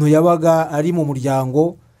 umuntu yabaga ari mu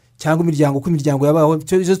muryango cyangwa imiryango, uko imiryango yabaho,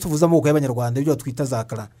 cyo tuvuze amoko y'Abanyarwanda, ibyo twita za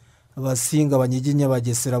Kara, Abasinga, Abanyiginya,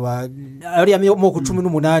 Abagesera, ariya moko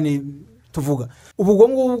 18 tuvuga. Ubwo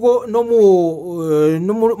ngubwo no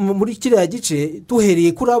muri kiriya gice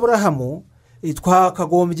duhereye kuri Aburahamu,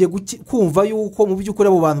 twakagombye kumva yuko mu by'ukuri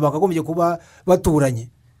abo bantu bakagombye kuba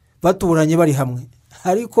baturanye bari hamwe.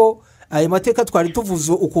 Ariko ayo mateka twari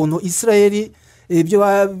tuvuze ukuntu Israeli ibyo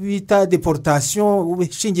bita deportation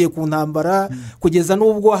bishingiye ku ntambara, kugeza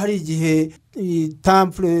n'ubwo hari igihe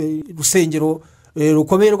temple rusengero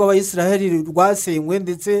rukomeye rw'Abayisiraheli rwasenywe,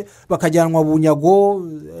 ndetse bakajyanwa bunyago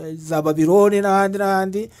za Babiloni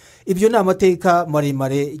n'ahandi. Ibyo ni amateka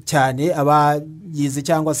maremare cyane abayize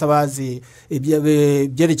cyangwa se abazi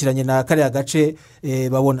byerekeranye na kariya gace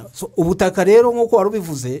babona. Ubutaka rero nk'uko wari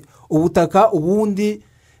ubivuze, ubutaka ubundi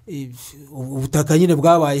ubutaka nyine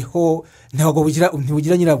bwabayeho ntabwo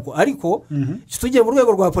ntibugira nyirabwo. Ariko tugiye mu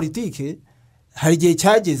rwego rwa politike, hari igihe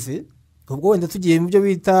cyageze, ubwo wenda tugiye mu byo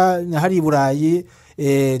bita hari i Burayi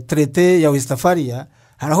traité ya Westphalia,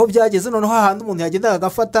 hari aho byageze noneho hahandi umuntu yagendaga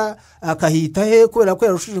agafata akahita he kubera ko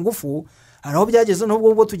yarushije ingufu. Hari aho byageze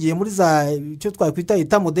n'ubwo tugiye muri za icyo twakwita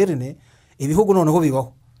ita moderne, ibihugu noneho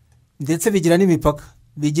bibaho, ndetse bigira n'imipaka,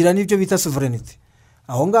 bigira n'ibyo bita sovereignty.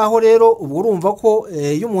 Aho ngaho rero ubwo urumva ko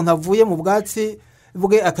iyo umuntu avuye mu bwatsi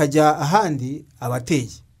bwe akajya ahandi abateye,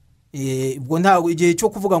 ubwo ntabwo igihe cyo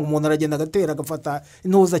kuvuga ngo umuntu aragenda agatera agafata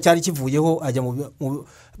intuza cyari kivuyeho ajya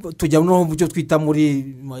tujya no mu byo twita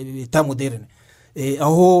muri ita moderne.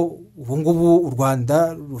 Aho ubu ngubu u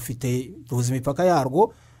Rwanda ruzi imipaka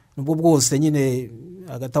yarwo, nubwo bwose nyine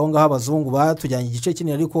hagati aho ngaho abazungu batujyanye igice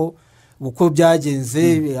kinini, ariko uko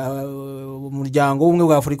byagenze umuryango w'ubumwe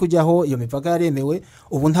bwa Afurika ujyaho iyo mipaka yaremewe.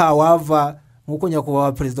 Ubu nta wava, nk'uko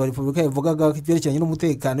nyakubahwa perezida wa repubulika yavugaga ibyerekeranye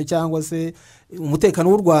n'umutekano, cyangwa se umutekano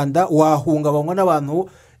w'u Rwanda wahungabanywa n'abantu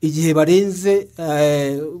igihe barenze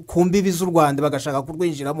ku mbibi z'u Rwanda bagashaka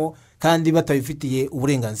kurwinjiramo kandi batabifitiye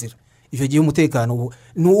uburenganzira. Icyo gihe umutekano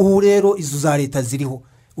ubu rero izo za leta ziriho,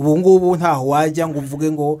 ubu ngubu ntaho wajya ngo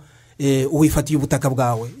uvuge ngo uwifatiye ubutaka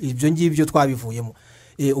bwawe. Ibyo ngibyo twabivuyemo.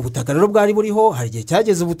 Ubutaka rero bwari buriho, hari igihe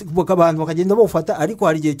cyageze abantu bakagenda bufata, ariko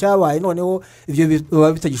hari igihe cyabaye noneho ibyo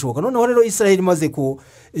biba bitagishoboka. Noneho rero Israel imaze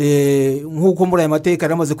nk'uko muri aya mateka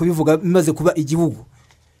yaramaze kubivuga, imaze kuba igihugu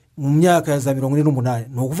mu myaka ya za 48,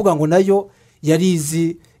 ni ukuvuga ngo nayo yari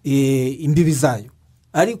izi imbibi zayo,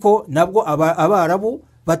 ariko nabwo Abarabu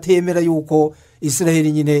batemera yuko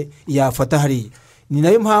Israel nyine yafata hariya. Ni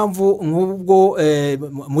nayo mpamvu nk'ubwo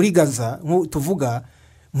muri Gaza tuvuga,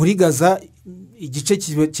 muri Gaza igice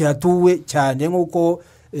cyatuwe cyane, nk'uko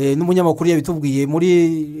n'umunyamakuru yabitubwiye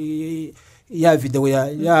muri ya video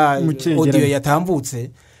ya audio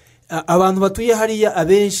yatambutse. abantu batuye hariya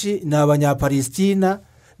abenshi ni abanyapalestina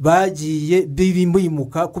bagiye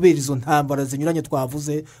bimuka kubera izo ntambara zinyuranye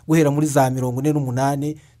twavuze guhera muri za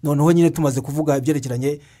 48 noneho nyine tumaze kuvuga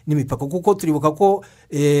ibyerekeranye n'imipaka kuko turibuka ko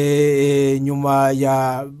nyuma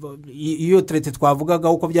ya iyo traité twavugaga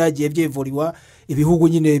uko byagiye byevuriwa ibihugu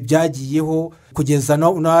nyine byagiyeho kugeza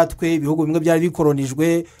natwe ibihugu bimwe byari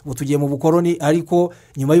bikoronijwe ubu tugiye mu bukoroni ariko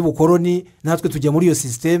nyuma y'ubukoroni natwe tujya muri iyo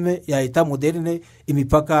systeme ya etat moderne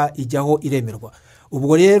imipaka ijyaho iremerwa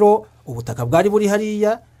ubwo rero ubutaka bwari buri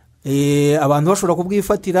hariya abantu bashobora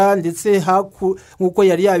kubwifatira ndetse nk'uko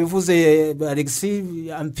yari yabivuze Alexis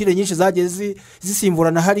ampire nyinshi zagiye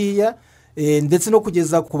zisimburana hariya ndetse no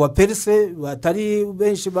kugeza ku baperse batari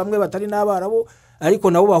benshi bamwe batari n'abarabu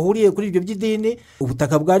ariko nabo bahuriye kuri ibyo by'idini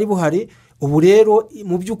ubutaka bwari buhari ubu rero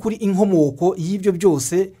mu by'ukuri inkomoko y'ibyo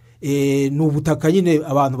byose ni ubutaka nyine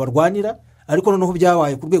abantu barwanira ariko noneho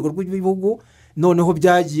byabaye ku rwego rw'ibihugu noneho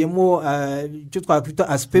byagiyemo icyo twakwita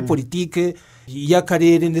aspect politique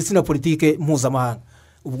y'akarere ndetse na politique mpuzamahanga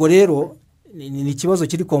ubwo rero ni ikibazo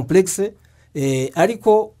kiri complexe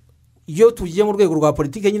ariko iyo tugiye mu rwego rwa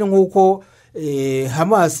politike nyine nk'uko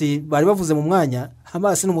Hamas bari bavuze mu mwanya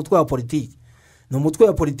Hamas ni umutwe wa politike ni umutwe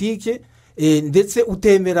wa politike ndetse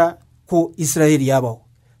utemera ko Israel yabaho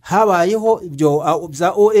habayeho ibyo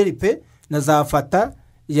bya OLP na za Fatah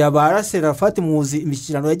ya Barasserafati muzi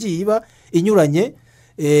imishyikirano yagiye iba inyuranye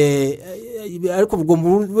ariko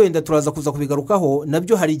ubwo wenda turaza kuza kubigarukaho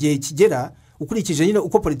nabyo hari igihe kigera ukurikije nyine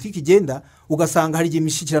uko politiki igenda ugasanga hari igihe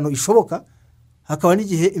imishyikirano ishoboka hakaba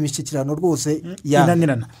n'igihe imishyikirano rwose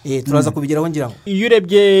inanirana turaza kubigeraho ngira ngo iyo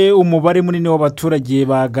urebye umubare munini w'abaturage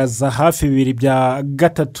ba Gaza hafi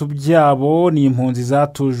 2/3 byabo ni impunzi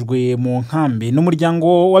zatujwe mu nkambi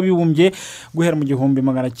n'umuryango w'abibumbye guhera mu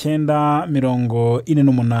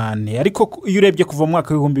 1948 ariko iyo urebye kuva mu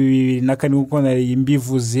mwaka w'2004 uko nari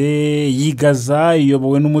mbivuze yigaza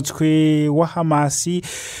iyobowe n'umutwe wa Hamas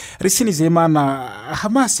Risinizemana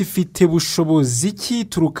Hamas ifite bushobozi ki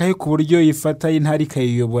turukahe ku buryo yifata intari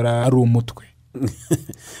kayiyobora ari umutwe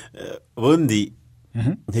ubundi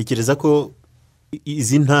ntekereza ko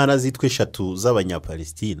izi ntara zitwe 3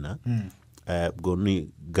 z'abanyapalestina ubwo ni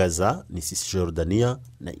Gaza ni Cisjordania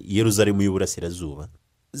na Yerusalemu y'Uburasirazuba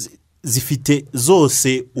zifite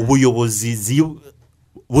zose ubuyobozi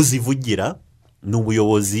buzivugira ni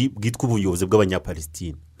ubuyobozi bwitwa ubuyobozi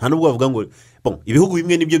bw'abanyapalestina nta nubwo bavuga ngo ibihugu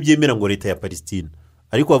bimwe nibyo byemera ngo leta ya Palestine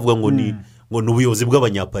ariko bavuga ngo ni ubuyobozi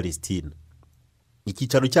bw'abanyapalestina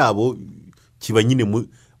icyicaro cyabo kiba nyine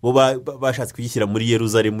bo bashatse kugishyira muri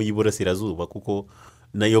Yerusalemu y'Iburasirazuba kuko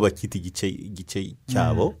nayo bakita igice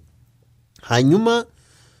cyabo hanyuma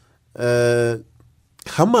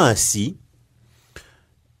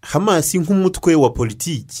Hamas nk'umutwe wa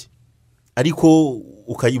politiki ariko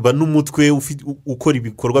ukayiba n'umutwe ukora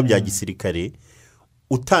ibikorwa bya gisirikare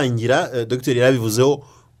utangira Dr. yarabivuzeho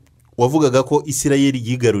wavugaga ko Israel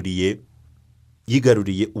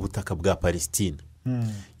yigaruriye ubutaka bwa Palestine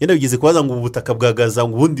yenda bigeze kubaza ngo ubutaka bwa Gaza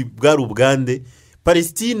ngo ubundi bwari ubwande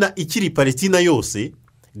Palestina ikiri Palestina yose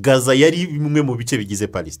Gaza yari bimwe mu bice bigize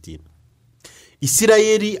Palestine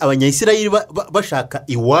Israel abanyayisirayeli bashaka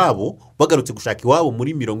iwabo bagarutse gushaka iwabo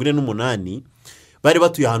muri 48 bari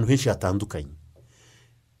batuye ahantu henshi hatandukanye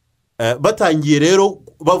batangiye rero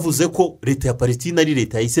bavuze ko leta ya Palestina ari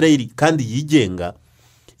leta ya Israel kandi yigenga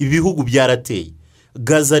ibihugu byarateye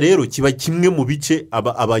Gaza rero kiba kimwe mu bice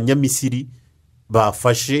abanyamisiri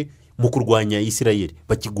bafashe mu kurwanya Israel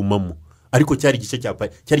bakigumamo ariko cyari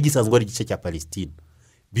gisanzwe ari igice cya Palestine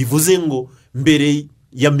bivuze ngo mbere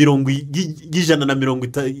ya imyaka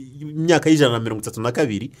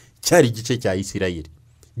y'132 cyari igice cya Israel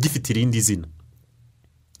gifite irindi zina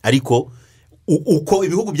ariko uko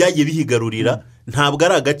ibihugu byagiye bihigarurira ntabwo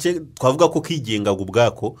ari agace twavuga ko kigenga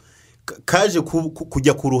ubwako kaje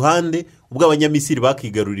kujya ku ruhande ubwo abanyamisiri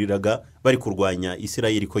bakigaruriraga bari kurwanya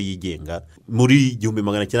Israel ko yigenga muri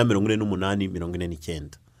 1948-49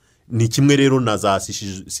 ni kimwe rero na za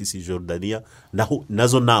Cisjordania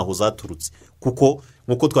nazo naho zaturutse kuko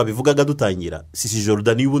nkuko twabivugaga dutangira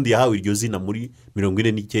Cisjordania ubundi yahawe iryo zina muri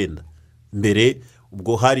 49 mbere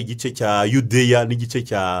ubwo hari igice cya Yudeya n'igice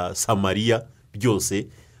cya Samaria byose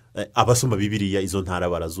abasoma Bibiliya izo ntara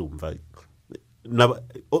barazumva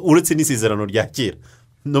uretse n'isezerano rya kera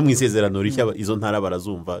no mu isezerano rishya izo ntara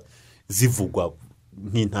barazumva zivugwa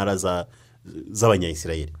nk'intara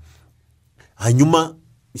z'abanyayisirayeli hanyuma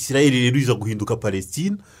Israel rero iza guhinduka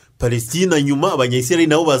Palestina nyuma abanyayisirayeli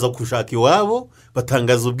nabo baza gushaka iwabo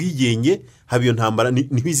batangaza ubwigenge haba iyo ntambara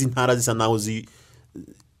n'izi ntara zisa naho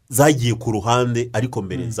zagiye ku ruhande ariko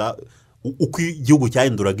mbere uko igihugu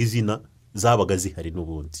cyahinduraga izina zabaga zihari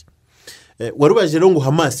n'ubundi warubaje rero ngo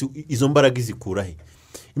Hamas izo mbaraga izikura he?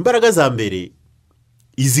 Imbaraga za mbere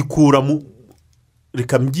izikura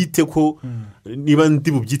reka mbyite ko niba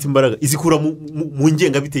ndi bubyite imbaraga izikura mu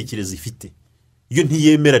ngengabitekerezo ifite iyo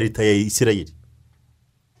ntiyemera leta ya Isirayeli.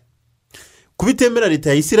 Kubitemera leta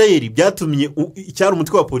ya Isirayeli byatumye icyari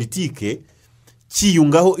umutwe wa politike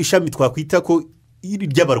kiyungaho ishami twakwita ko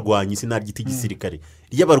ry'abarwanyi, sinaryita igisirikare,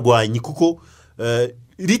 ry'abarwanyi, kuko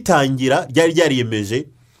ritangira ryari ryariyemeje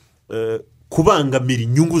kubangamira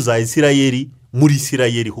inyungu za Isirayeli muri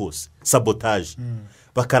Isirayeli hose, sabotage,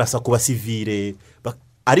 bakarasa ku basivile,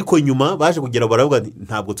 ariko nyuma baje kugera baravuga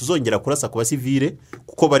ntabwo tuzongera kurasa ku basivile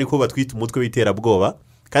kuko bari ko batwita umutwe w'iterabwoba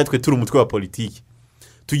kandi twe turi umutwe wa politiki,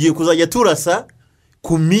 tugiye kuzajya turasa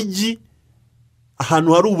ku miji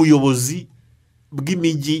ahantu hari ubuyobozi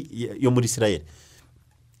bw'imijyi yo muri Isirayeli.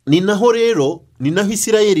 Ni naho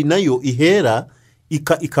Isirayeli nayo ihera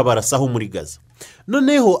ikabarasaho muri Gaza.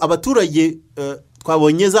 Noneho abaturage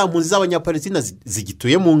twabonye za mpunzi z'abanyapalestina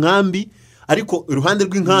zigituye mu nkambi, ariko iruhande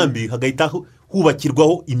rw'inkambi hagahita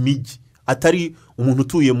hubakirwaho imijyi, atari umuntu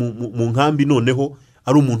utuye mu nkambi noneho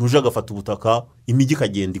ari umuntu uje agafata ubutaka, imijyi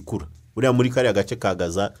ikagenda ikura. Buriya muri kariya gace ka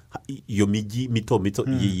Gaza iyo mijyi mito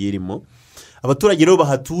yirimo abaturage rero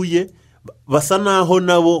bahatuye basa naho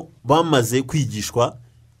nabo bamaze kwigishwa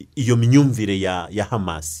iyo myumvire ya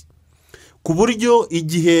Hamas, ku buryo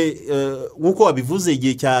igihe nk'uko wabivuze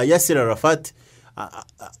igihe cya Yasser Arafat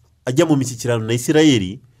ajya mu mishyikirano na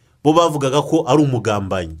Isirayeli, bo bavugaga ko ari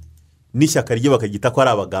umugambanyi n'ishyaka rye bakagita ko ari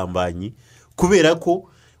abagambanyi, kubera ko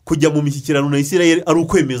kujya mu mishyikirano na Isirayeli ari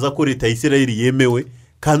ukwemeza ko leta ya Isirayeli yemewe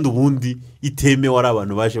kandi ubundi itemewe, ari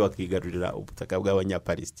abantu baje bakigarurira ubutaka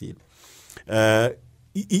bw'abanyapalestina.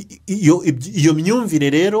 Iyo myumvire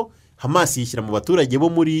rero Hamas yishyira mu baturage bo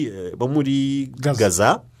muri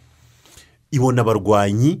Gaza, ibona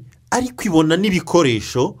abarwanyi ariko ibona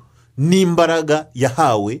n'ibikoresho n'imbaraga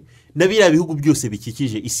yahawe na biriya bihugu byose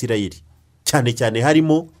bikikije Isirayeli, cyane cyane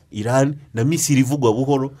harimo Iran na Misiri ivugwa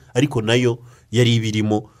buhoro ariko nayo yari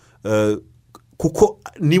ibirimo, kuko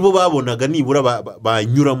nibo babonaga nibura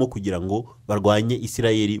banyuramo kugira ngo barwanye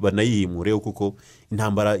Isirayeli banayihimure, kuko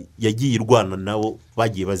intambara yagiye irwana nabo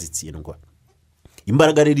bagiye bazitsindwa.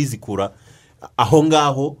 Imbaraga rero izikura aho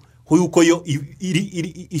ngaho, yuko yo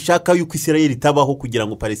ishaka yuko Isirayeli itabaho kugira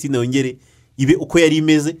ngo Palestine yongere ibe uko yari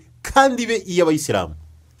imeze kandi ibe iy'abayisilamu.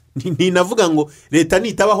 Ntinavuga ngo leta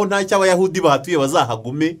nitabaho nta cy'abayahudi bahatuye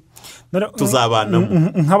bazahagume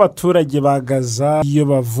tuzabanamo. Nk'abaturage ba Gaza iyo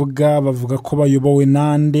bavuga ko bayobowe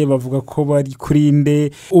nande, bavuga ko bari kuri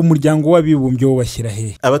nde, umuryango w'abibumbye wo bashyira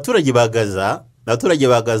he? Abaturage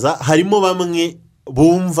ba Gaza harimo bamwe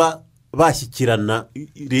bumva bashyikirana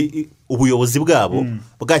ubuyobozi bwabo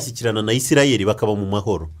bwashyikirana na Isirayeli bakaba mu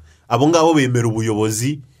mahoro. Abo ngabo bemera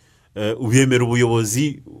ubuyobozi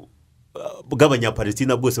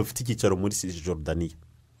bw'abanyapalestina bwose bufite icyicaro muri Jordania.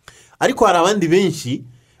 Ariko hari abandi benshi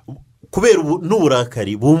kubera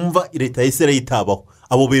n'uburakari bumva leta ya Isirayeli itabaho,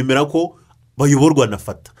 abo bemera ko bayoborwa na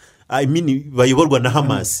Fatah, bayoborwa na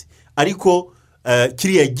Hamas, ariko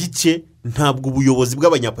kiriya gice ntabwo ubuyobozi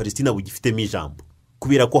bw'abanyapalestina bugifitemo ijambo,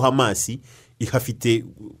 kubera ko Hamas ihafite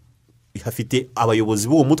abayobozi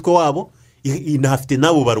b'uwo mutwe wabo, inahafite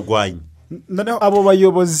n'abo barwanyi. Noneho abo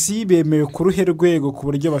bayobozi bemewe ku ruhe rwego ku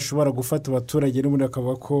buryo bashobora gufata abaturage n'ubundi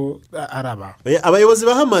bakavuga ko ari aba? Abayobozi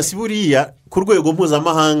ba Hamas buriya ku rwego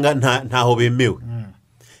mpuzamahanga ntaho bemewe,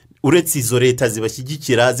 uretse izo leta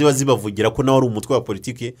zibashyigikira ziba zibavugira ko nawe ari umutwe wa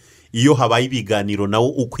politiki, iyo habaye ibiganiro nawo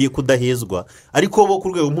ukwiye kudahezwa, ariko bo ku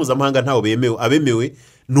rwego mpuzamahanga ntaho bemewe. Abemewe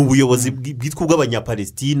ni ubuyobozi bwitwa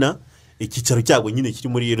ubw'abanyapalestina, icyicaro cyabo nyine kiri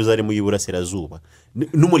muri Yerusalemu y'Iburasirazuba,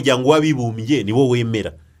 n'umuryango w'abibumbye niwo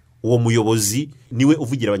wemera uwo muyobozi, niwe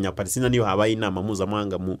uvugira abanyapalestina niyo habaye inama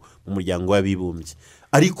mpuzamahanga mu muryango w'abibumbye.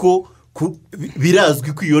 Ariko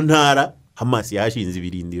birazwi ko iyo ntara Hamas yashinze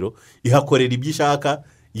ibirindiro, ihakorera ibyo ishaka,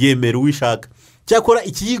 yemera uwishaka. Cyakora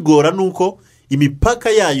ikiyigora nuko imipaka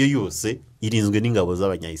yayo yose irinzwe n'ingabo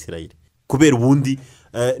z'abanyayisirayeli, kubera ubundi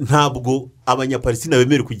ntabwo abanyapalestina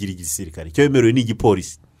bemerewe kugira igisirikare, cyo bemerewe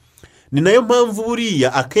n'igipolisi. Ni nayo mpamvu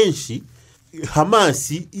buriya akenshi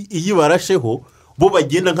Hamas iyo barasheho bo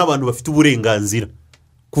bagenda nk'abantu bafite uburenganzira,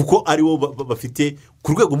 kuko aribo bafite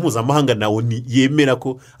ku rwego mpuzamahanga nawo yemera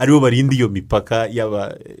ko aribo barinda iyo mipaka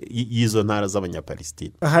y'izo ntara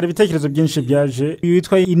z'abanyapalestina. Hari ibitekerezo byinshi byaje.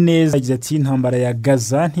 Witwa Ineza yagize ati intambara ya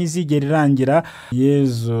Gaza ntizigera irangira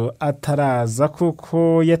Yezu ataraza,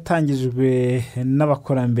 kuko yatangijwe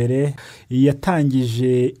n'abakurambere,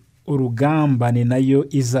 yatangije urugamba ni nayo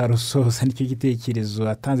izarusoza. Nicyo gitekerezo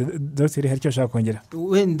atanze. Dr. hari icyo ashaka kongera?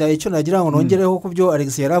 Wenda icyo nagira ngo nongereho ku byo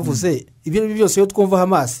Alex yaravuze, ibyo byose iyo twumva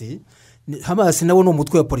Hamas nabo ni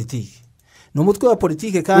umutwe wa politiki, ni umutwe wa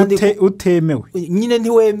politike kandi utemewe nyine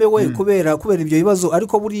ntiwemewe kubera ibyo bibazo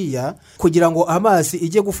ariko buriya kugira ngo Hamas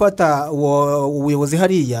ijye gufata ubuyobozi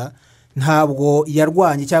hariya ntabwo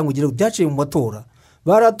yarwanye cyangwa ugire byaciye mu matora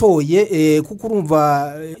baratoye kuko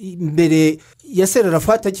urumva mbere ya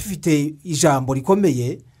Arafat agifite ijambo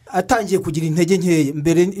rikomeye atangiye kugira intege nkeya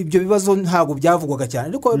mbere ibyo bibazo ntabwo byavugwaga cyane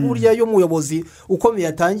ariko burya iyo umuyobozi ukomeye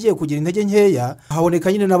atangiye kugira intege nkeya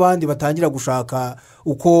haboneka nyine n'abandi batangira gushaka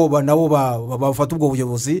uko nabo bafata ubwo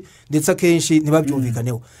buyobozi ndetse akenshi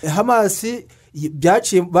ntibabyumvikaneho Hamas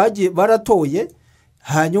baratoye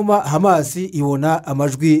hanyuma Hamas ibona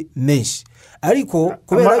amajwi menshi ariko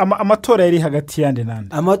kubera amatora yari hagati yandi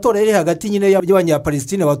nande amatora yari hagati nyine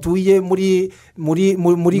y'abanyapalestine batuye muri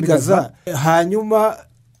Gaza hanyuma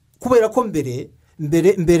kubera ko mbere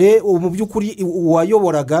mu by'ukuri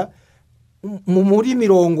uwayoboraga muri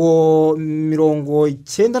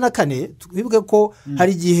 1994 twibuke ko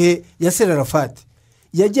hari igihe Yasser Arafat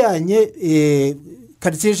yajyanye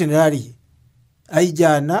quartier general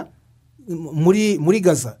ayijyana muri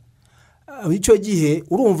Gaza icyo gihe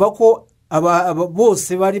urumva ko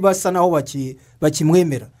bose bari basa naho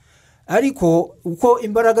bakimwemera ariko uko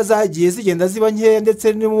imbaraga zagiye zigenda ziba nkeya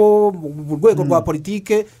ndetse no mu rwego rwa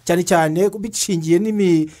politike cyane cyane bishingiye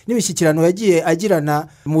n'imishyikirano yagiye agirana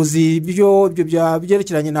muzi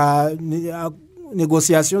byerekeranye na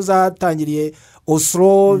negosiyasiyo zatangiriye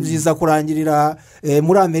Oslo ziza kurangirira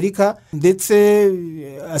muri Amerika ndetse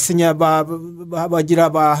asinya bagira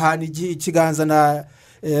bahana ikiganza na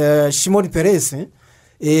Shimon Peres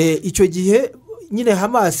icyo gihe nyine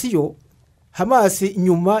Hamas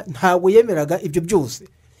nyuma ntabwo yemeraga ibyo byose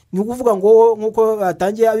ni ukuvuga ngo nk'uko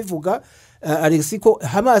atangiye abivuga Alex ko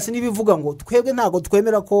Hamas nibivuga ngo twebwe ntabwo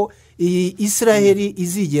twemera ko Israel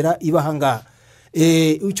izigera ibaha ngaha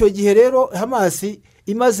icyo gihe rero Hamas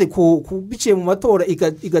imaze kubiciye mu matora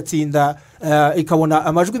igatsinda ikabona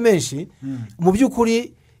amajwi menshi mu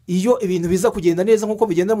by'ukuri iyo ibintu biza kugenda neza nk'uko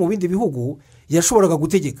bigenda mu bindi bihugu yashoboraga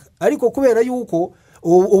gutegeka ariko kubera yuko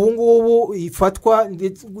ubu ngubu ifatwa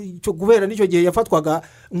kubera n'icyo gihe yafatwaga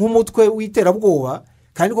nk'umutwe w'iterabwoba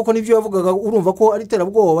kandi koko nibyo yavugaga urumva ko ari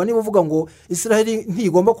iterabwoba niba uvuga ngo Israel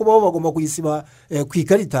ntigomba kubaho bagomba kuyisiba ku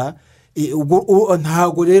ikarita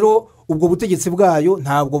ntabwo rero ubwo butegetsi bwayo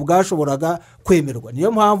ntabwo bwashoboraga kwemerwa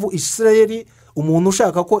niyo mpamvu Israel umuntu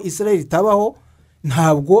ushaka ko Israel itabaho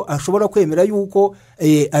ntabwo ashobora kwemera yuko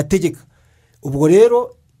ategeka ubwo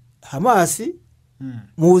rero Hamas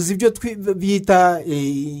muzi ibyo bita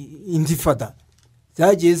intifada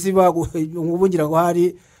zagiye ziba ubu ngira ngo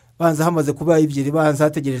hari banza hamaze kuba ebyiri banza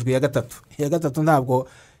hategerejwe iya gatatu ntabwo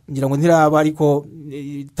ngira ngo ntiraba ariko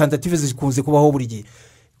tentative zikunze kubaho buri gihe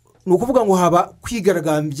ni ukuvuga ngo haba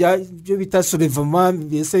kwigaragambya ibyo bita soulèvement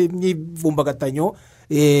mbese n'imvumbagatanyo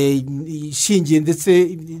ishingiye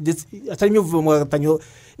ndetse atari imvumbagatanyo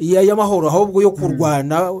y'amahoro ahubwo yo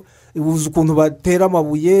kurwana ubuze ukuntu batera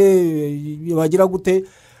amabuye bagira gute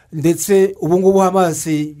ndetse ubu ngubu Hamas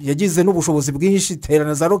yagize n'ubushobozi bwinshi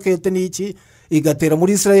terana za rokete n'iki igatera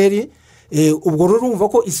muri Israel ubwo rero urumva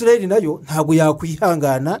ko Israel nayo ntabwo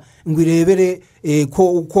yakwihangana ngo irebere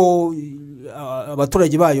ko uko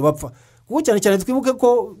abaturage bayo bapfa kuko cyane cyane twibuke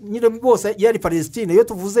ko nyine bose yari Palestine iyo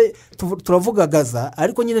tuvuze turavuga Gaza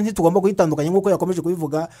ariko nyine ntitugomba kuyitandukanya nk'uko yakomeje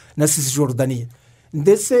kubivuga na Cisjordania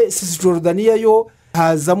ndetse Cisjordania yo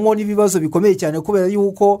hazamo n'ibibazo bikomeye cyane kubera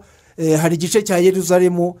yuko hari igice cya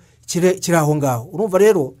Yerusalemu kiri aho ngaho urumva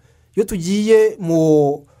rero iyo tugiye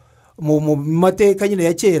mu mateka nyine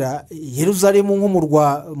ya kera Yerusalemu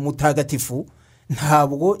nk'umurwa mutagatifu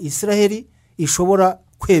ntabwo Israel ishobora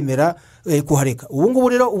kwemera kuhareka ubu ngubu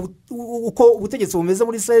rero uko ubutegetsi bumeze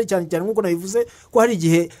muri Israel cyane cyane nk'uko nabivuze ko hari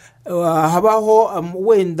igihe habaho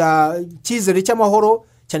wenda icyizere cy'amahoro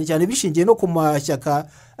cyane cyane bishingiye no ku mashyaka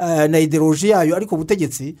na ideoloji yayo ariko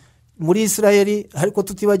ubutegetsi muri Israel ariko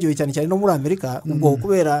tutibagiwe cyane cyane no muri Amerika ubwo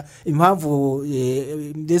kubera impamvu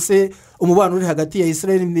ndetse umubano uri hagati ya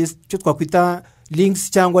Israel cyo twakwita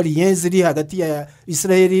links cyangwa liens iri hagati ya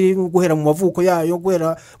Israel guhera mu mavuko yayo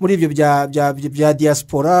guhera muri ibyo bya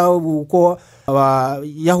diaspora uko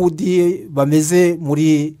abayahudi bameze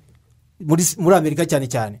muri Amerika cyane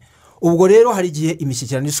cyane ubwo rero hari igihe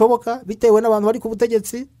imishyikirano ishoboka bitewe n'abantu bari ku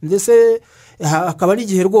butegetsi ndetse hakaba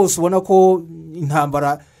n'igihe rwose ubona ko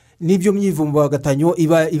intambara n'ibyo myivumbagatanyo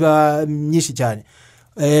iba myinshi cyane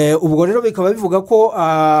ubwo rero bikaba bivuga ko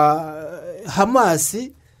Hamas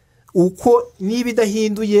uko niba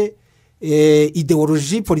idahinduye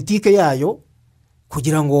ideoloji politike yayo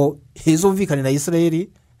kugira ngo hezumvikane na Israel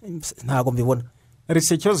ntago mbibona ari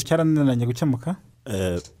ikibazo cyarananiranye gukemuka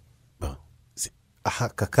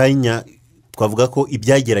aka kanya twavuga ko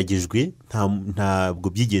ibyageragejwe ntabwo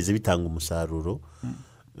byigeze bitanga umusaruro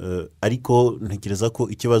ariko ntekereza ko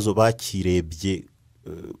ikibazo bakirebye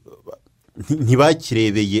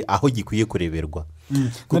ntibakirebeye aho gikwiye kureberwa.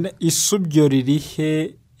 isubyo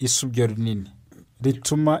ririhe, isubyo rinini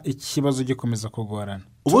rituma ikibazo gikomeza kugorana.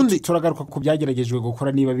 Ubundi turagaruka ku byageragejwe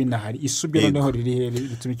gukora niba binahari, isubyo noneho ririhe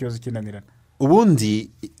rituma ikibazo kinanirana.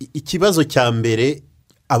 Ubundi ikibazo cya mbere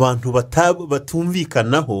abantu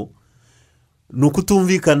batumvikanaho ni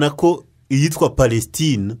ukutumvikana ko iyitwa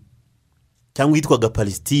Palestine cyangwa iyitwaga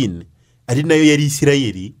Palestine ari nayo yari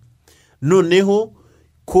Isirayeli, noneho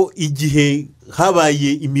ko igihe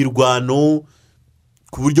habaye imirwano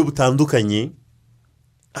ku buryo butandukanye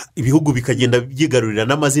ibihugu bikagenda byigarurira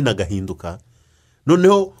n'amazina agahinduka,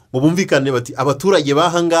 noneho ngo bumvikane bati abaturage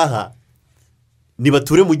bahangaha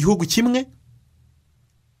nibature mu gihugu kimwe,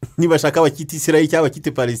 nibashaka bakita Isirayeli cyangwa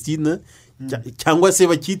bakite Palestine cyangwa se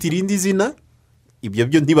bakita irindi zina, ibyo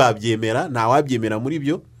byo ntibabyemera, ntawabyemera muri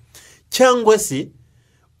byo, cyangwa se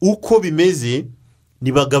uko bimeze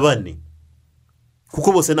nibagabane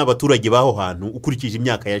kuko bose ni abaturage baho hantu ukurikije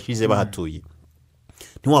imyaka yashize bahatuye.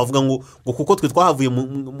 Ntiwavuga ngo kuko twe twahavuye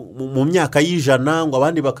mu myaka y'ijana ngo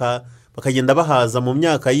abandi bakagenda bahaza mu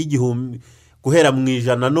myaka y'igihumbi guhera mu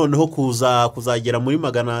ijana noneho kuzagera muri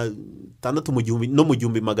 600 mu gihumbi no mu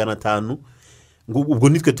 1500 ngo ubwo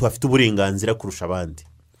nitwe tuhafite uburenganzira kurusha abandi.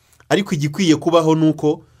 Ariko igikwiye kubaho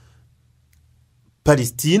nuko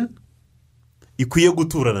Palestine ikwiye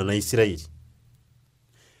guturana na Isirayeli.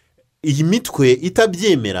 Iyi mitwe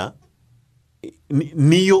itabyemera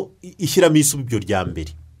niyo ishyiramo isubyo rya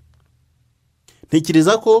mbere.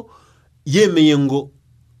 Ntekereza ko yemeye ngo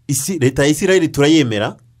leta ya Isirayeli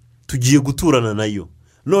turayemera tugiye guturana nayo,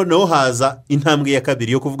 noneho haza intambwe ya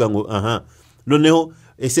kabiri yo kuvuga ngo noneho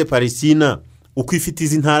ese Palestina uko ifite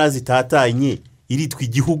izi ntara zitatanye iritwa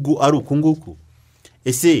igihugu ari uku nguku,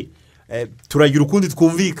 ese turagira ukundi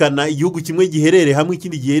twumvikana igihugu kimwe giherere hamwe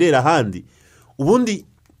ikindi giherera ahandi. Ubundi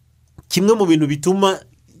kimwe mu bintu bituma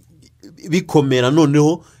bikomera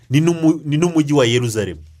noneho ni n'umujyi wa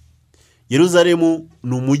Yerusalemu. Yerusalemu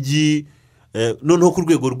ni umujyi noneho ku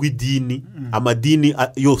rwego rw'idini, amadini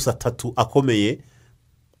yose atatu akomeye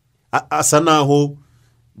asa naho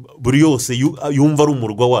buri yose yumva ari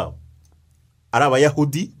umurwa wabo. Ari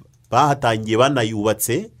abayahudi bahatangiye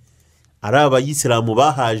banayubatse, ari abayisilamu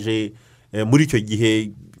bahaje muri icyo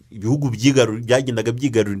gihe ibihugu byagendaga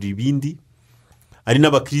byigarurira ibindi, ari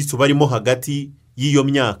n'abakristo barimo hagati y'iyo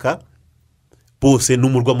myaka, bose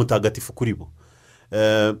n'umurwa mutagatifu kuri bo.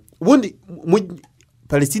 Ubundi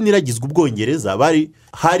Palestine iragizwe ubwongereza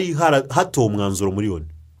hari hatowe umwanzuro muri ONU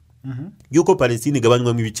yuko Palestine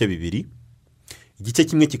igabanywamo ibice bibiri, igice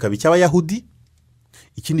kimwe kikaba icy'abayahudi,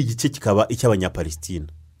 ikindi gice kikaba icy'abanyapalestina,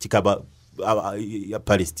 kikaba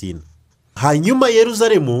Palestine. Hanyuma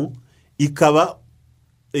Yerusalemu ikaba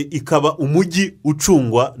umujyi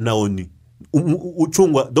ucungwa na ONU,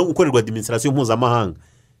 ucungwa ukorerwa administration mpuzamahanga,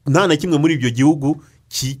 nta na kimwe muri ibyo gihugu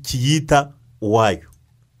kiyita uwayo.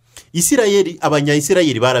 Isirayeli,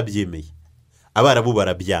 abanya-Isirayeli barabyemeye, abarabu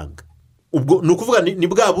barabyanga. Ubwo ni ukuvuga ni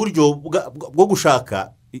bwa buryo bwo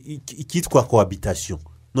gushaka icyitwa cohabitation,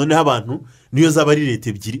 noneho abantu niyo zaba ari leta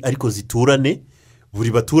ebyiri ariko ziturane,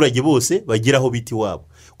 buri baturage bose bagira aho biti wabo.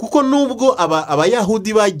 Kuko nubwo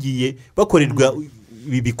abayahudi bagiye bakorerwa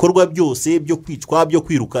ibikorwa byose byo kwicwa byo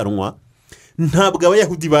kwirukanwa, ntabwo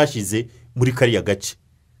abayahudi bashize muri kariya gace.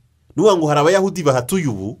 Nuvuga ngo hari abayahudi bahatuye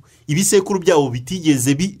ubu, ibisekuru byabo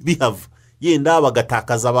bitigeze bihava, yenda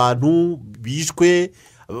bagatakaza abantu bishwe,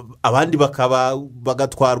 abandi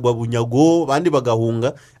bagatwarwa bunyago, abandi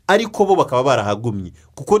bagahunga, ariko bo bakaba barahagumye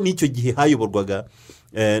kuko n'icyo gihe hayoborwaga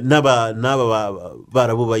n'aba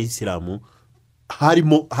barabo bayisilamu,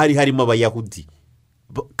 harimo abayahudi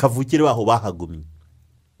kavukire baho bahagumye.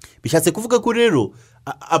 Bishatse kuvuga ko rero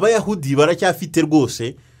abayahudi baracyafite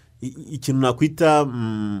rwose ikintu nakwita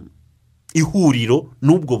ihuriro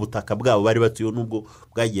n'ubwo butaka bwabo bari batuye n'ubwo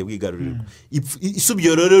bwagiye bwigarurirwa.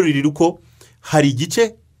 Isubyo rero riri uko hari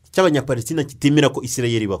igice cy'abanyapalestina kitemera ko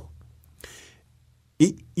Isirayeli ibaho.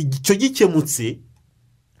 Icyo gikemutse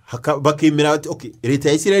bakemera bati okay, leta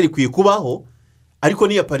ya Isirayeli ikwiye kubaho, ariko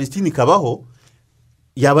n'iya Palestina ikabaho,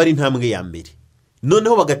 yaba ari intambwe ya mbere.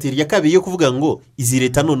 Noneho bagatera iya kabiri yo kuvuga ngo izi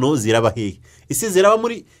leta noneho ziraba hehe. Ese ziraba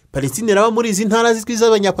muri Palestina, iraba muri izi ntara zitwa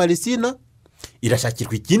iz'abanyapalestina,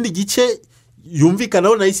 irashakirwa ikindi gice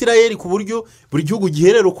yumvikanaho na Isirayeli ku buryo buri gihugu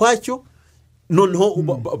giherera ukwacyo, noneho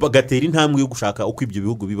bagatera intambwe yo gushaka uko ibyo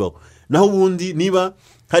bihugu bibaho. Naho ubundi niba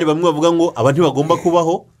hari bamwe bavuga ngo aba ntibagomba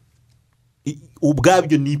kubaho,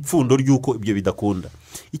 ubwabyo ni ipfundo ry'uko ibyo bidakunda.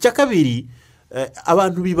 Icya kabiri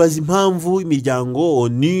abantu bibaza impamvu imiryango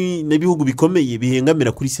n'ibihugu bikomeye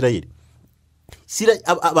bihengamira kuri Isirayeli.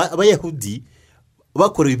 Abayahudi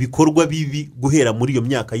bakorewe ibikorwa bibi guhera muri iyo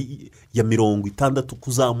myaka ya 60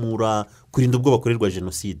 kuzamura kurinda ubwo bakorerwa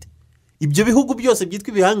jenoside. Ibyo bihugu byose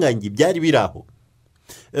byitwa ibihangange byari biraho.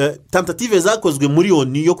 Tentative zakozwe muri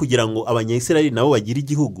ONU yo kugira ngo abanyayisirayeli nabo bagire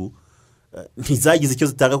igihugu ntizagize icyo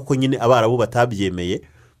zitanga kuko nyine abarabu batabyemeye,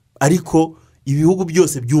 ariko ibihugu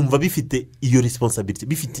byose byumva bifite iyo responsibility,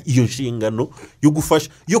 bifite iyo nshingano yo gufasha,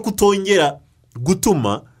 yo kutongera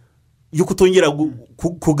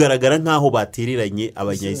kugaragara nk'aho batereranye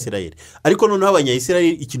abanyayisirayeli. Ariko noneho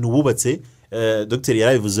abanyayisirayeli ikintu bubatse, Dr.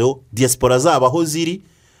 yarabivuzeho, diaspora zabo aho ziri,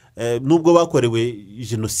 nubwo bakorewe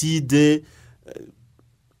jenoside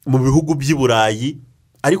mu bihugu by'i Burayi,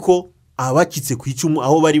 ariko abacitse ku icumu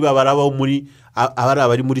aho bari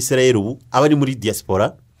abari muri Isirayeli ubu, abari muri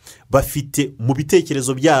diaspora bafite mu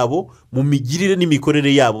bitekerezo byabo, mu migirire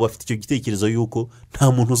n'imikorere yabo, bafite icyo gitekerezo yuko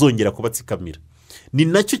nta muntu uzongera kubatsikamira. Ni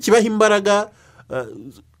nacyo kibaha imbaraga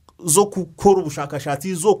zo gukora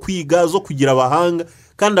ubushakashatsi, zo kwiga, zo kugira abahanga,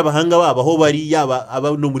 kandi abahanga babo aho bari, yaba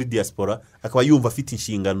aba no muri diaspora, akaba yumva afite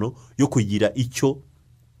inshingano yo kugira icyo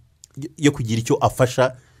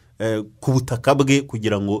afasha ku butaka bwe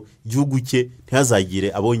kugira ngo igihugu cye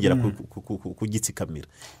ntihazagire abongera kugitsikamira.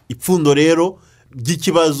 Ipfundo rero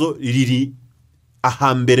ry'ikibazo riri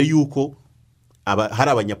ahambere yuko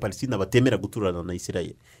hari abanyapalestina batemera guturana na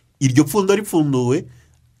Isirayeli. Iryo pfundo ripfunduwe,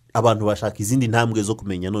 abantu bashaka izindi ntambwe zo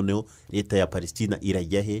kumenya noneho leta ya Palestina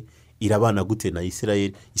irajya he, irabana gute na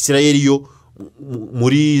Isirayeli. Isirayeli yo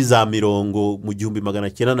muri za mirongo mu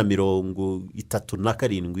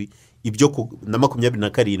 1937 ibyo na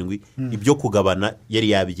 27 ibyo kugabana yari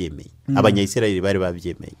yabyemeye, abanyayisirayeli bari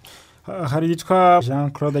babyemeye. Hari yitwa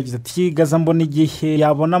Jean Claude agize ati Gaza mbona igihe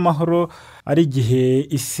yabona amahoro ari igihe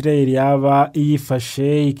Isirayeli yaba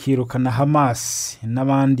iyifashe ikirukana Hamas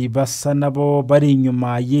n'abandi basa nabo bari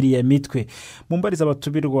inyuma y'iriya mitwe. Mumbariza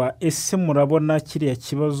abatubirwa, ese murabona kiriya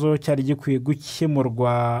kibazo cyari gikwiye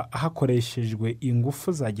gukemurwa hakoreshejwe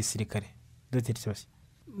ingufu za gisirikare?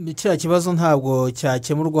 Kiriya kibazo ntabwo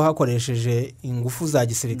cyakemurwa hakoresheje ingufu za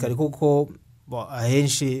gisirikare, kuko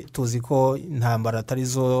ahenshi tuzi ko intambara atari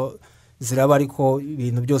zo ziraba, ariko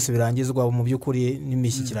ibintu byose birangizwa mu by'ukuri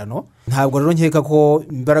n'imishyikirano. Ntabwo rero nkeka ko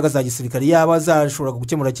imbaraga za gisirikare yaba zashobora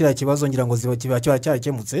gukemura kiriya kibazo, ngira ngo kiba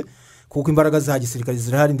cyarakemutse, kuko imbaraga za gisirikare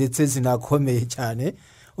zirahari ndetse zinakomeye cyane.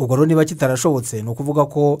 Ubwo rero niba kitarashobotse, ni ukuvuga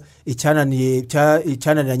ko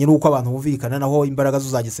icyananiranye n'uko abantu bumvikana, naho imbaraga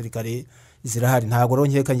za gisirikare zirahari. Ntabwo rero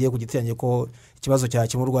nkeka ngiye kugitanye ko ikibazo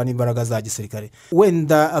cyakemurwa n'imbaraga za gisirikare.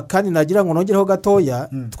 Wenda kandi nagira ngo nongereho gatoya,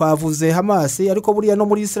 twavuze Hamas, ariko buriya no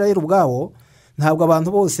muri Isirayeli ubwabo ntabwo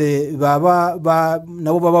abantu bose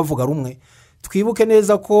nabo baba bavuga rumwe. Twibuke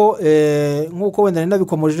neza ko nk'uko wenda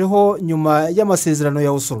nabikomojeho, nyuma y'amasezerano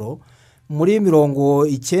ya Oslo muri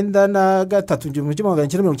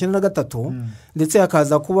 1993 ndetse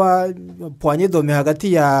hakaza kuba poignée de main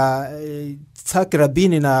hagati ya Yitzhak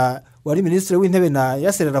Rabin na wari minisitiri w'intebe na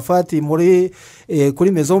Yasser Arafat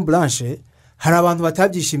kuri Maison Blanche. Hari abantu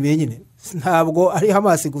batabyishimiye nyine, ntabwo ari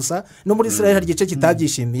Hamas gusa, no muri Israel hari igice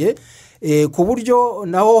kitabyishimiye, ku buryo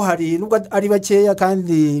naho hari nubwo ari bakeya,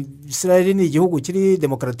 kandi Israel ni igihugu kiri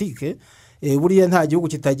demokratike, buriya nta gihugu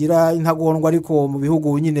kitagira intagondwa, ariko mu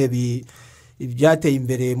bihugu nyine byateye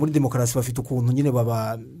imbere muri demokarasi bafite ukuntu nyine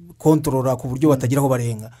baba kontrola ku buryo batagira aho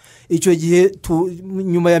barenga. Icyo gihe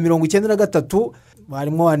nyuma ya 1993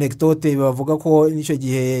 harimo anecdote bavuga ko nicyo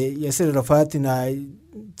gihe Yasser Arafat na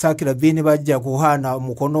Yitzhak Rabin bajya guhana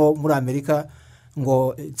umukono muri Amerika,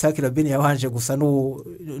 ngo Yitzhak Rabin yabanje gusa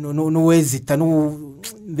n'uwezita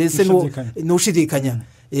mbese n'ushidikanya,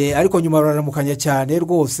 ariko nyuma bararamukanya cyane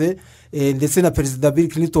rwose, ndetse na Perezida Bill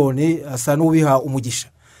Clinton asa n'ubiha umugisha.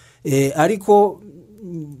 Ariko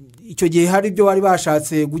icyo gihe hari ibyo bari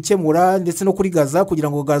bashatse gukemura, ndetse no kuri Gaza, kugira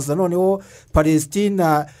ngo Gaza noneho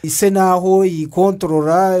Palestina ise naho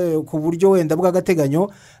yikontorora ku buryo wenda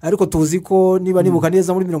bw'agateganyo. Ariko tuzi ko niba nibuka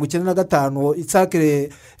neza muri 1995 Yitzhak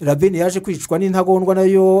Rabin yaje kwicwa n'intagondwa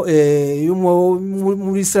nayo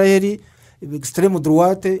muri Israel extreme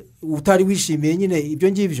droite, utari wishimiye nyine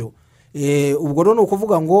ibyo ngibyo. Ubwo rero ni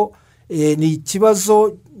ukuvuga ngo ni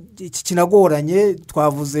ikibazo kinagoranye.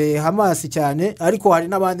 Twavuze Hamas cyane, ariko hari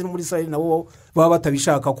n'abandi muri Israel nabo baba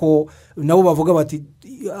batabishaka, ko nabo bavuga bati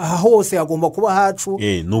hose agomba kuba hacu,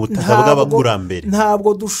 n'ubutaka bw'abakurambere,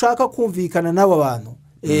 ntabwo dushaka kumvikana n'aba bantu.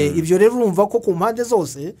 Ibyo rero urumva ko ku mpande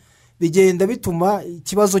zose bigenda bituma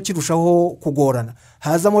ikibazo kirushaho kugorana,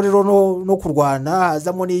 hazamo rero no kurwana,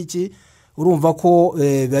 hazamo n'iki, urumva ko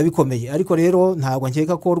biba bikomeye. Ariko rero ntabwo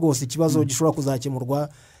nkeka ko rwose ikibazo gishobora kuzakemurwa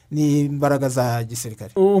n'imbaraga za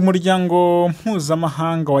gisirikare. Umuryango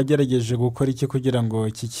mpuzamahanga wagerageje gukora iki kugira ngo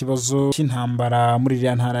iki kibazo cy'intambara muri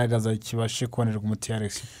iriya ntara ya Gaza kibashe kubonerwa umuti?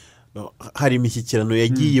 Alex, hari imishyikirano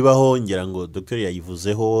yagiye ibaho, ngira ngo Dr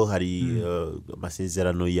yayivuzeho. Hari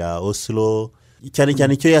amasezerano ya Oslo, cyane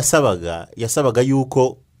cyane icyo yasabaga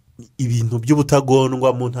yuko ibintu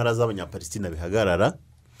by'ubutagondwa mu ntara z'abanyapalestina bihagarara,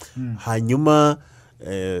 hanyuma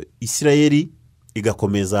Isirayeli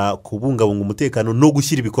igakomeza kubungabunga umutekano no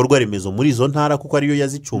gushyira ibikorwa remezo muri izo ntara kuko ariyo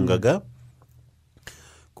yazicungaga.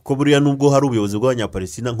 Kuko buriya nubwo hari ubuyobozi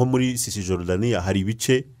bw'abanyapalestina nko muri Cisjordania hari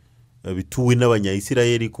ibice bituwe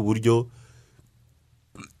n'abanyayisirayeli ku buryo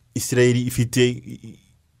Isirayeli ifite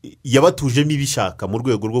yabatujemo ibishaka mu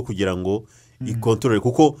rwego rwo kugira ngo ikontorore,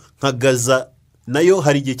 kuko nka Gaza nayo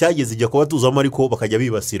hari igihe cyageze ijya kubatuzamo ariko bakajya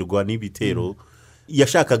bibasirwa n'ibitero.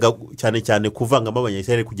 Yashakaga cyane cyane kuvangamo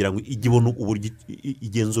abanyayisirayeli kugira ngo igibone uburyo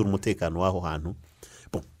igenzura umutekano w'aho hantu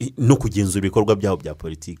no kugenzura ibikorwa byabo bya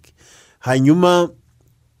politiki. Hanyuma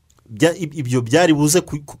ibyo byari buze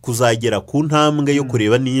kuzagera ku ntambwe yo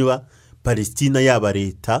kureba niba Palestina yaba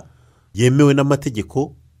leta yemewe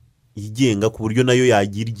n'amategeko yigenga ku buryo nayo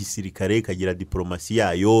yagira igisirikare, ikagira diplomasi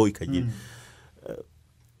yayo, ikagira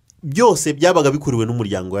byose byabaga bikuriwe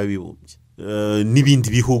n'umuryango w'abibumbye n'ibindi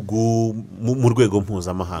bihugu mu rwego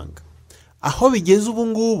mpuzamahanga. Aho bigeze ubu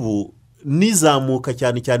ngubu nizamuka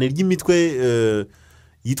cyane cyane ry'imitwe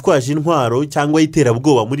yitwaje intwaro cyangwa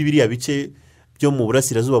y'iterabwoba muri biriya bice byo mu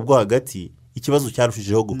burasirazuba bwo hagati, ikibazo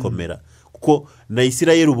cyarushijeho gukomera kuko na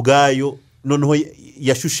Isirayeli ubwayo noneho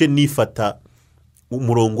yashushe nifata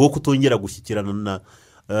umurongo wo kutongera gushyikirana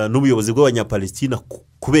n'ubuyobozi bw'abanyapalestina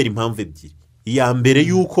kubera impamvu ebyiri. Iya mbere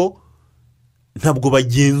yuko ntabwo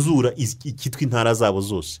bagenzura ikitwa intara zabo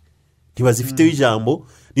zose, ntibazifiteho ijambo.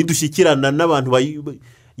 Nidushyikirana n'abantu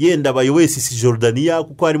yenda bayoboye Cisjordania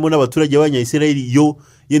kuko harimo n'abaturage b'abanyayisirayeli yo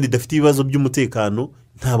yenda idafite ibibazo by'umutekano,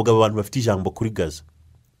 ntabwo abantu bafite ijambo kuri Gaza.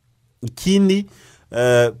 Ikindi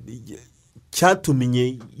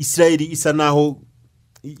cyatumye Isirayeli isa naho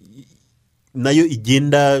nayo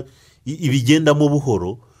ibigendamo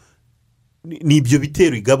buhoro ni ibyo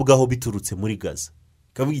bitero igabwaho biturutse muri Gaza.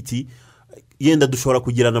 Kavuga iti yenda dushobora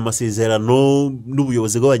kugirana amasezerano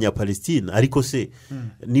n'ubuyobozi bw'abanyapalestina, ariko se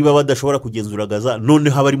niba badashobora kugenzura Gaza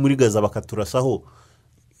noneho abari muri Gaza bakaturasaho,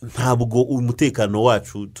 ntabwo umutekano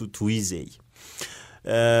wacu tuwizeye.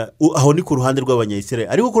 Aho ni ku ruhande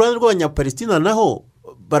rw'abanyayisirayeli. Ariko ku ruhande rw'abanyapalestina naho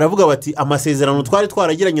baravuga bati amasezerano twari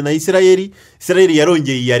twaragiranye na Isirayeli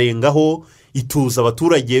yarongeye yarengaho, ituza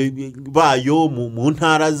abaturage bayo mu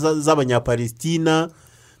ntara z'abanyapalestina,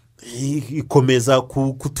 ikomeza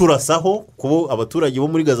kuturasaho kuko abaturage bo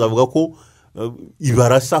muri Gaza bavuga ko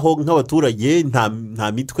ibarasaho nk'abaturage,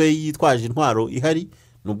 nta mitwe yitwaje intwaro ihari,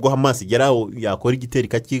 nubwo Hamas igeraho yakora igitero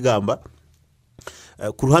ikakigamba.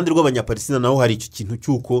 Ku ruhande rw'abanyapalestina naho hari icyo kintu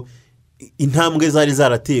cy'uko intambwe zari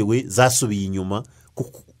zaratewe zasubiye inyuma,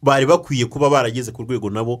 bari bakwiye kuba barageze ku rwego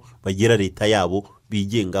nabo bagira leta yabo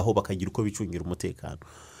bigengaho bakagira uko bicungira umutekano.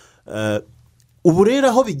 Ubu rero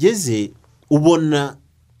aho bigeze ubona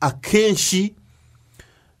akenshi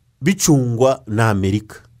bicungwa na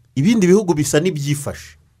Amerika, ibindi bihugu bisa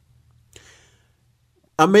n'ibyifashe.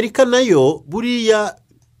 Amerika nayo buriya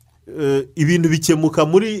ibintu bikemuka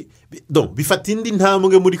bifata indi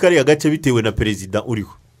ntambwe muri kariya gace bitewe na perezida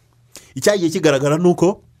uriho. Icyagiye kigaragara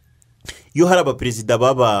nuko iyo hari abaperezida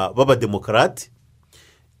b'abademokarate,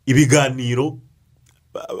 ibiganiro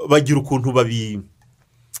bagira ukuntu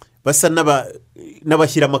basa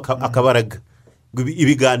n'abashyiramo akabaraga,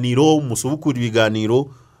 ibiganiro musubukura ibiganiro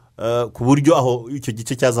ku buryo aho icyo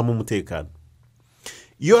gice cyazamo umutekano.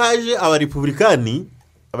 Iyo haje abarepublikani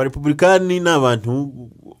ni abantu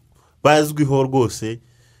bazwiho rwose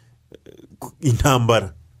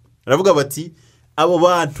intambara. Baravuga bati abo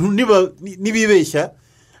bantu nibibeshya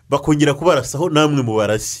bakongera kubarasaho namwe mu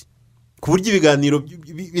barasi, ku buryo ibiganiro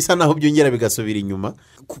bisa naho byongera bigasubira inyuma.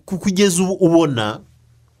 Kugeza ubu ubona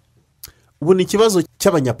ikibazo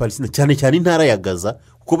cy'abanyapalestina cyane cyane intara ya Gaza,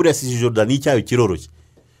 kuko buriya Cisjordania cyayo kiroroshye.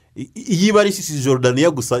 Iyi bari Cisjordania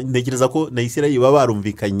gusa, ntekereza ko na Isirayeli baba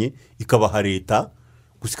barumvikanye ikabaha leta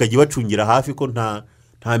gusa ikajya ibacungira hafi ko nta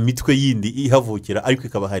mitwe yindi ihavukira, ariko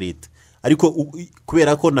ikabaha leta. Ariko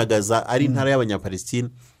kubera ko na Gaza ari intara y'abanyapalestina,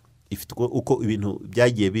 ifite uko ibintu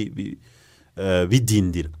byagiye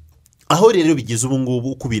bidindira. Aho rero bigeze ubu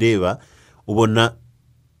ngubu uko bireba ubona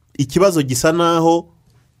ikibazo gisa naho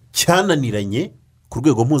cyananiranye ku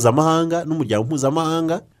rwego mpuzamahanga n'umuryango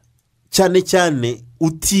mpuzamahanga, cyane cyane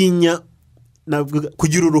utinya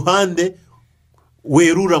kugira uruhande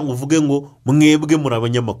werura ngo uvuge ngo mwebwe muri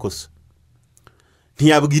abanyamakosa.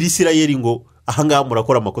 Ntiyabwira Isirayeli ngo ahangaha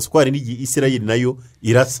murakora amakosa kuko hari n'igihe Israel nayo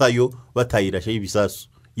irasayo batayirashe ibisasu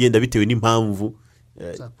yenda bitewe n'impamvu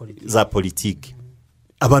za politiki.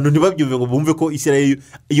 Abantu ntibabyumve ngo bumve ko Israel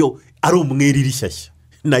yo ari umwere irishyashya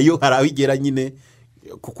nayo hari abigera nyine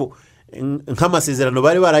kuko nk'amasezerano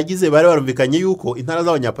bari baragize bari barumvikanye yuko intara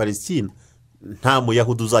z'abanyapalestina nta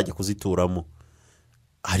muyahudi uzajya kuzituramo,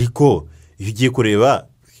 ariko iyo ugiye kureba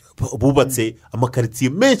bubatse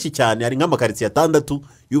amakaritsiye menshi cyane, hari nk'amakaritsiye 6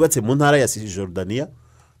 yubatse mu ntara ya Cisjordania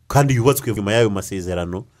kandi yubatswe nyuma y'ayo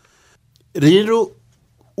masezerano. Rero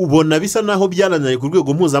ubona bisa naho byanananye ku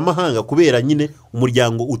rwego mpuzamahanga kubera nyine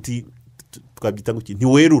umuryango uti twabyita ngo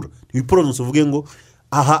ntiwerura ntibipronounce uvuge ngo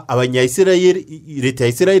aha abanyayisirayeli leta ya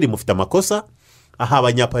Isirayeli mufite amakosa, aha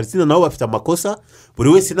abanyapalestina nabo bafite amakosa, buri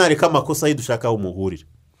wese nareka amakosa ye dushaka umuhurira.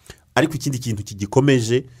 Ariko ikindi kintu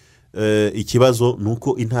kigikomeje ikibazo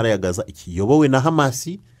nuko intara ya Gaza ikiyobowe na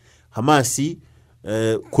Hamasi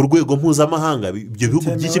ku rwego mpuzamahanga. Ibyo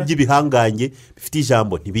bihugu byinshi by'ibihanganye bifite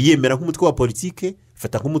ijambo ntibiyemera nk'umutwe wa politike,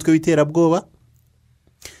 bifata nk'umutwe w'iterabwoba.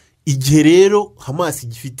 Igihe rero Hamasi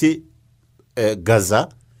gifite Gaza,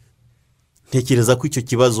 ntekereza ko icyo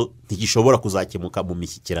kibazo ntigishobora kuzakemuka mu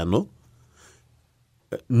mishyikirano,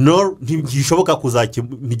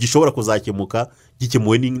 ntigishobora kuzakemuka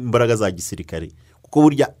gikemuwe n'imbaraga za gisirikare, kuko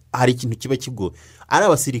burya hari ikintu kiba kigo ari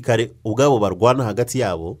abasirikare ubwabo barwana hagati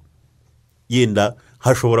yabo, yenda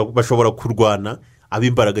bashobora kurwana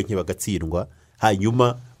ab'imbaraga nke bagatsindwa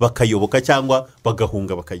hanyuma bakayoboka cyangwa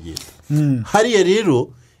bagahunga bakagenda. Hariya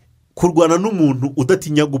rero kurwana n'umuntu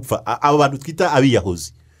udatinya gupfa, abantu twita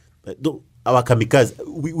abiyahuzi abakamikazi,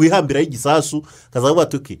 wihambiraho igisasu kazavuga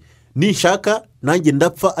ati nishaka nanjye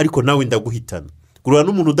ndapfa ariko nawe ndaguhitana. Kurwana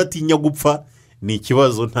n'umuntu udatinya gupfa ni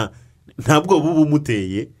ikibazo, ntabwo bubu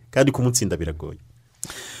muteye kandi kumutsinda biragoye.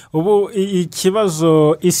 Ubu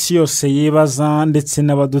ikibazo isi yose yibaza ndetse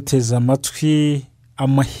n'abaduteza amatwi,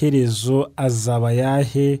 amaherezo azaba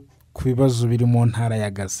yahe ku bibazo biri mu ntara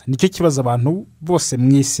ya Gaza? Nicyo kibazo abantu bose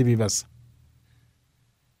mu isi bibaza.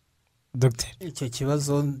 Dr. Icyo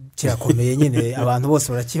kibazo kirakomeye nyine abantu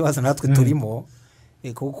bose barakibaza, natwe turimo,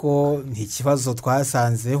 kuko ni ikibazo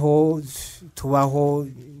twasanzeho tubaho,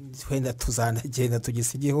 wenda tuzanagenda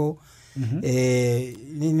tugisigeho.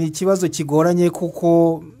 Ni ikibazo kigoranye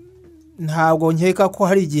kuko ntabwo nkeka ko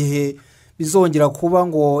hari igihe bizongera kuba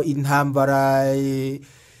ngo intambara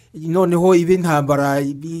noneho ibe intambara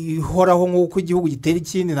ihoraho nk'uko igihugu gitera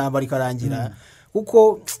ikindi intambara ikarangira,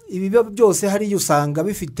 kuko ibiba byose hariya usanga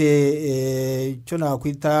bifite icyo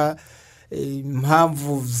nakwita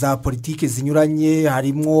impamvu za politiki zinyuranye,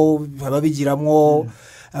 harimo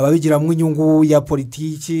ababigiramo inyungu ya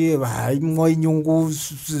politiki, harimo inyungu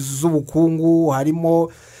z'ubukungu,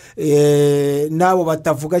 harimo n'abo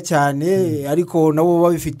batavuga cyane ariko nabo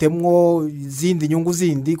babifitemo izindi nyungu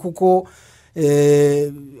zindi, kuko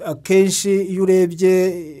akenshi iyo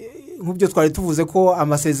urebye nk'ibyo twari tuvuze ko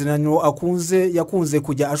amasezerano yakunze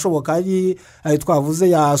kujya ashoboka, ari ayo twavuze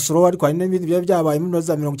ya Oslo, ariko hari n'ibindi biba byabaye muri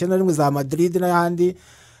za 1991 za Madrid n'ahandi.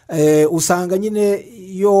 Usanga nyine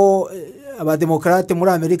iyo abademokarate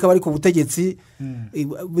muri Amerika bari ku butegetsi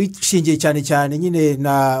bishingiye cyane cyane nyine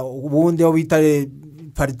na ubundi aho bita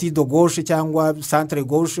parti de gauche cyangwa centre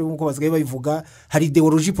gauche nk'uko basigaye babivuga, hari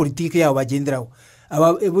ideologie politique yabo bagenderaho.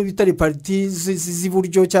 Abo bita parti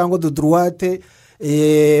z'iburyo cyangwa de droite,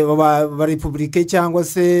 ba republicain cyangwa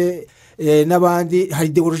se n'abandi, hari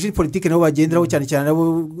ideologie politique nabo bagenderaho cyane cyane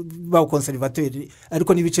nabo ba conservateur,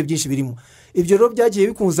 ariko n'ibice byinshi birimo. Ibyo rero byagiye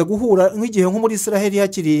bikunze guhura nk'igihe nko muri Israel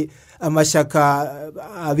hakiri amashyaka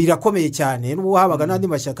birakomeye cyane, n'ubu habaga n'andi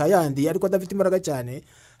mashyaka yandi ariko adafite imbaraga cyane,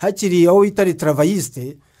 hakiri aho bita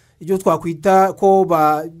travailliste, ibyo twakwita ko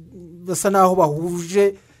basa naho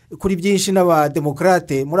bahuje kuri byinshi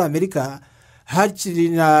n'abademokrate muri Amerika. Hakiri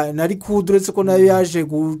na Likud, uretse ko nayo yaje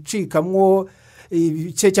gucikamwo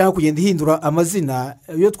ibice cyangwa kugenda ihindura amazina,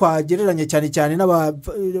 iyo twagereranya cyane cyane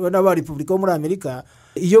n'aba Republika muri Amerika,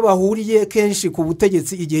 iyo bahuriye kenshi ku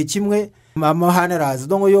butegetsi igihe kimwe amahane araza.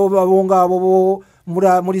 Donc yo ngabo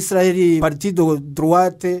muri Israel parti de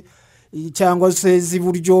droite cyangwa se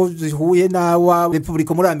z'iburyo zihuye n'awa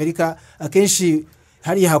Republika muri Amerika, akenshi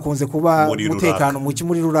hari hakunze kuba umutekano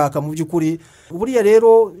muri ruraka mu by'ukuri. Buriya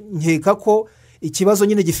rero nkeka ko ikibazo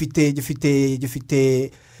nyine gifite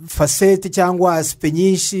facette cyangwa aspect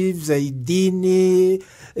nyinshi za idini,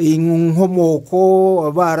 inkomoko,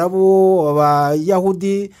 Abarabu,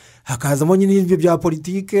 Abayahudi, hakazamo nyine ibyo bya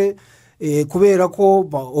politike, kubera ko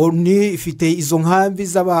ONU ifite izo nkambi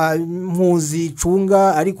z'abampunzi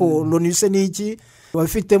icunga, ariko LONU se n'iki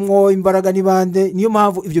bafitemo imbaraga n'ibande. Niyo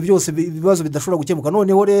mpamvu ibyo byose ibibazo bidashobora gukemuka.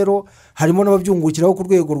 Noneho rero harimo n'ababyungukiraho ku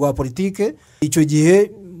rwego rwa politike. Icyo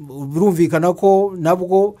gihe birumvikana ko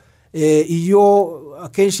nabwo iyo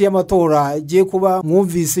akenshi y'amatora agiye kuba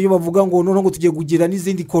mwumvise iyo bavuga ngo noneho ngo tugiye kugira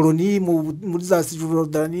n'izindi koloni muri za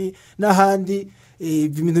Cisjordani n'ahandi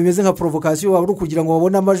ibintu bimeze nka provocation waba uri kugira ngo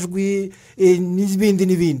babone amajwi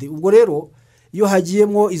n'ibindi ubwo rero iyo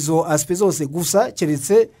hagiyemo izo aspect zose gusa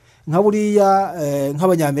keretse nka buriya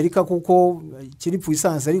nk'abanyamerika kuko kiri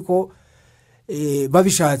puissance ariko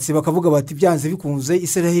babishatse bakavuga bati byanze bikunze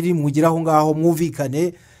Israel mugira aho ngaho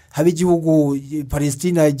mwumvikane habe igihugu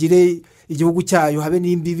Palestine agire igihugu cyayo habe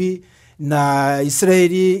n'imbibi na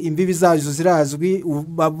Israel imbibi zazo zirazwi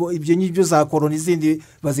ibyo n'ibyo za koloni zindi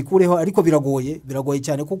bazikureho ariko biragoye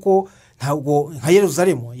cyane kuko ntabwo nka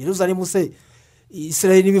Yerusalemu se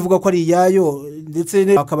Israel bivuga ko ari iyayo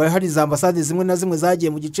ndetse akaba hari za ambasade zimwe na zimwe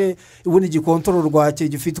zagiye mu gice ubundi gikontororwa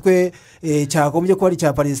gifitwe cyagombye ko ari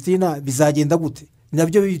cya Palestina bizagenda gute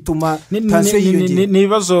nabyo bituma tansiyo yiyongera ni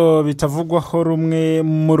ibibazo bitavugwaho rumwe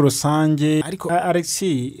muri rusange ariko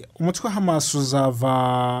Alexis umutwe wa Hamas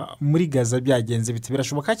uzava muri Gaza byagenze biti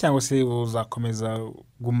birashoboka cyangwa se uzakomeza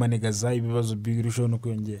gumane Gaza ibibazo birushaho no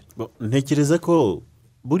kwiyongera ntekereza ko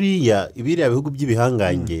buriya ibiriya bihugu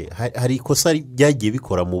by'ibihangange hari ikosa byagiye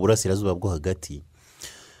bikora mu burasirazuba bwo hagati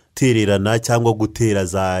tererana cyangwa gutera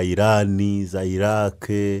za Irani za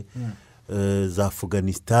Iraq za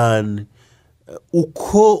Afghanistan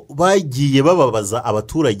uko bagiye bababaza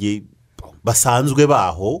abaturage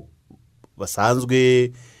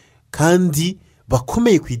basanzwe kandi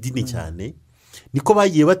bakomeye ku idini cyane niko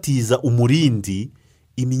bagiye batiza umurindi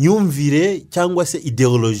imyumvire cyangwa se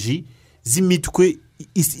ideology z'imitwe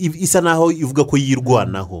isa naho ivuga ko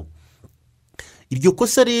yirwanaho. Iryo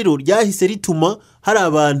kosa rero ryahise rituma hari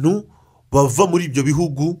abantu bava muri ibyo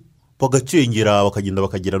bihugu bagacengera bakagenda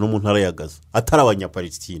bakagera no mu ntara ya Gaza atari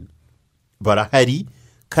abanyapalestina barahari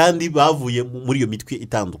kandi bavuye muri iyo mitwe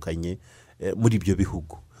itandukanye muri ibyo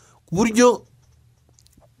bihugu. Buryo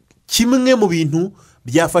kimwe mu bintu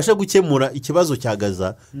byafasha gukemura ikibazo cya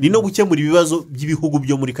Gaza ni no gukemura ibibazo by'ibihugu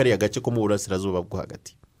byo muri kariya gace ko mu burasirazuba bwo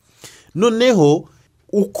hagati. Noneho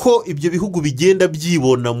uko ibyo bihugu bigenda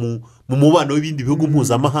byibona mu mubano w'ibindi bihugu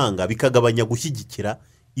mpuzamahanga bikagabanya gushyigikira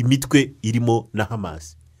imitwe irimo na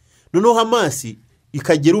Hamas. Noneho Hamas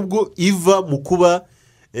ikagera ubwo iva mu kuba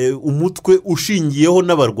umutwe ushingiyeho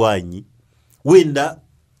n'abarwanyi wenda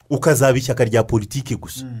ukazaba ishyaka rya politiki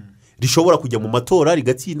gusa rishobora kujya mu matora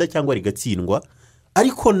rigatsinda cyangwa rigatsindwa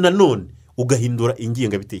ariko nanone ugahindura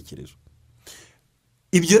ingengabitekerezo.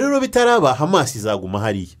 Ibyo rero bitaraba Hamas izaguma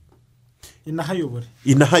hariya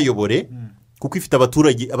inahayobore kuko ifite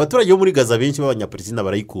abaturage bo muri Gaza benshi b'abanyapalestina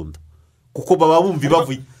barayikunda kuko baba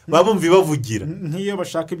bumvi bavugira nk'iyo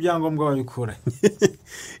bashaka ibyangombwa babikura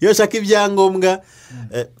iyo bashaka ibyangombwa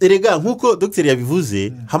erega nk'uko Dr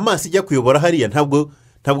yabivuze Hamas ijya kuyobora hariya ntabwo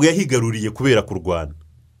yahigaruriye kubera kurwana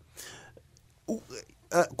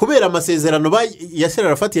kubera amasezerano Yasser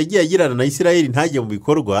Arafat yagiye agirana na Israel ntajye mu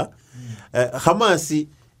bikorwa. Hamas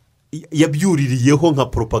yabyuririyeho nka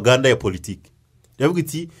propaganda ya politiki yavuga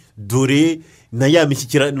iti dore na ya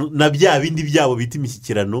mishyikirano na bya bindi byabo bita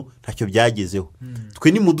imishyikirano ntacyo byagezeho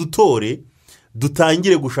twe ni mu dutore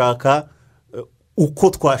dutangire gushaka uko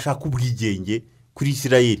twashaka ubwigenge kuri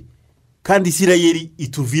Israel kandi Israel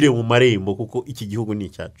ituvire mu marembo kuko iki gihugu ni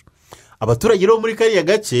icyacu. Abaturage bo muri kariya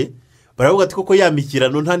gace baravuga ati koko ya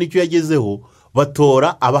mikirano nta nicyo yagezeho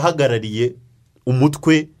batora abahagarariye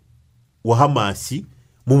umutwe wa Hamas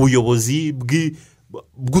mu buyobozi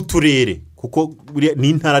bw'uturere kuko ni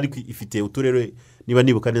intara ariko ifite uturere niba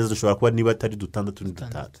nibuka neza dushobora kuba niba atari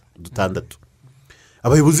dutandatu.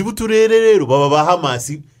 Abayobozi b'uturere rero baba ba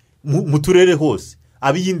Hamas mu turere hose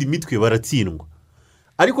ab'iyindi mitwe baratsindwa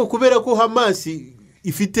ariko kubera ko Hamas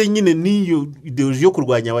ifite nyine n'iyo ideology yo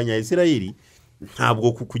kurwanya abanya-Israel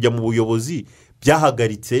ntabwo kujya mu buyobozi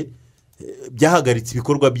byahagaritse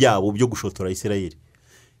ibikorwa byabo byo gushotora Israel.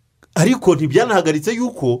 Ariko ntibyanahagaritse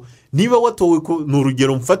yuko niba watowe ni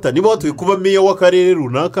urugero mfata niba watowe kuba meya w'akarere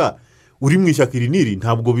runaka uri mu ishyaka iriniri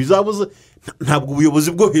ntabwo bizabuza ntabwo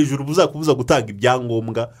ubuyobozi bwo hejuru buzakubuza gutanga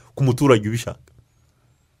ibyangombwa ku muturage ubishaka.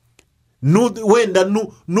 Wenda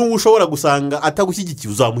n'uwo ushobora gusanga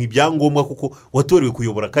atagushyigikiye uzamuha ibyangombwa kuko watorewe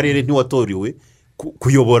kuyobora akarere ntiwatorewe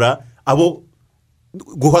kuyobora abo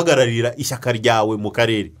guhagararira ishyaka ryawe mu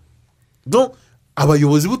karere.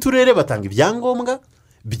 Abayobozi b'uturere batanga ibyangombwa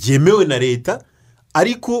byemewe na leta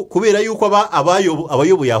ariko kubera yuko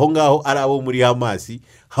abayoboye aho ngaho ari abo muri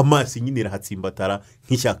Hamas nyine irahatsimbatara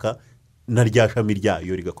nk'ishyaka na rya shami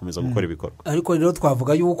ryayo rigakomeza gukora ibikorwa. Ariko rero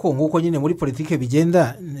twavuga yuko nk'uko nyine muri politike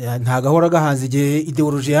bigenda nta gahora gahanze igihe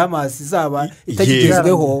ideology ya Hamas izaba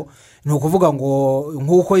itagezweho ni ukuvuga ngo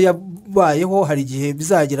nk'uko yabayeho hari igihe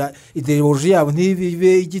bizagira ideoloji yabo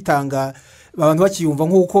ntibibe igitanga abantu bakiyumva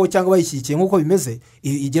nk'uko cyangwa bayishyigikiye nk'uko bimeze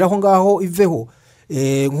igera aho ngaho iveho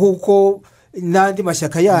nk'uko n'andi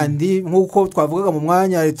mashyaka yandi nk'uko twavugaga mu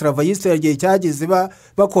mwanya travayiste yagiye cyageze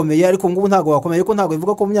bakomeye ariko ngubu ntabwo bakomeye ko ntabwo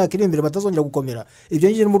bivuga ko mu myaka iri imbere batazongera gukomera ibyo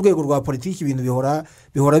ngibyo mu rwego rwa politiki ibintu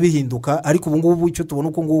bihora bihinduka ariko ubu ngubu icyo tubona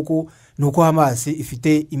uko nguko ni uko Hamas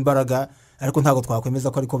ifite imbaraga ariko ntabwo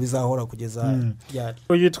twakwemeza ko ariko bizahora kugeza ryari.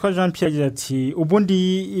 Uyu yitwa Jean Pierre agira ati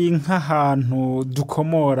ubundi nk'ahantu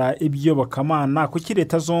dukomora ibyobokamana kuki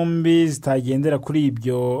leta zombi zitagendera kuri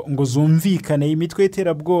ibyo ngo zumvikane imitwe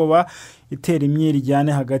y'iterabwoba itera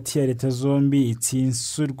imyiryane hagati ya leta zombi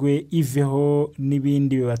itsinsurwe iveho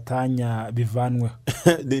n'ibindi bibatanya bivanweho.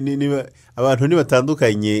 Abantu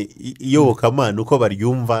nibatandukanye iyobokamana uko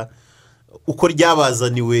baryumva uko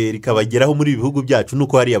ryabazaniwe rikabageraho muri ibihugu byacu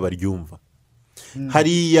nuko hariya baryumva.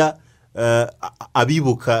 Hariya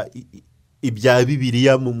abibuka ibya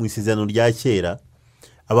Bibiliya mu isezerano rya kera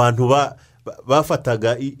abantu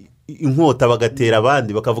bafataga inkota bagatera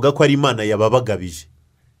abandi bakavuga ko ari Imana yababagabije.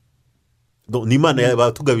 Ni Imana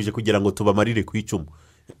yabatugabije kugira ngo tubamarire ku icumu.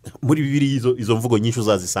 Muri Bibiliya izo mvugo nyinshi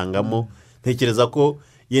uzazisangamo. Ntekereza ko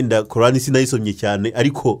yenda Korani sinayisomye cyane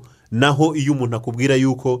ariko naho iyo umuntu akubwira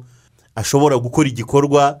yuko ashobora gukora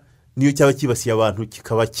igikorwa niyo cyaba kibasiye abantu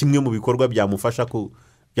kikaba kimwe mu bikorwa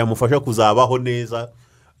byamufasha kuzabaho neza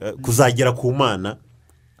kuzagera ku Mana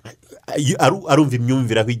arumva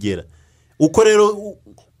imyumvire aho igera. Uko rero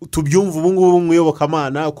tubyumva ubu ngubu mu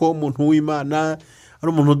iyobokamana ko umuntu w'Imana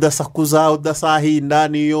ari umuntu udasakuza udasahinda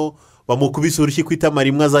niyo bamukubise urushyi kwitama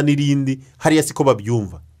rimwe aza n'irindi hariya siko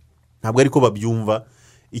babyumva. Ntabwo ariko babyumva.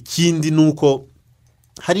 Ikindi nuko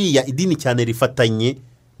hariya idini cyane rifatanye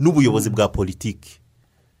n'ubuyobozi bwa politiki.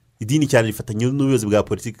 Idini cyane rifatanye n'ubuyobozi bwa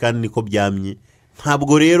politiki kandi niko byamye.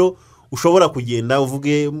 Ntabwo rero ushobora kugenda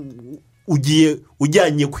uvuge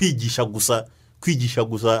ujyanye kwigisha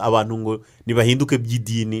gusa abantu ngo nibahinduke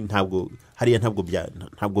by'idini hariya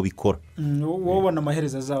ntabwo bikora. Wowe ubona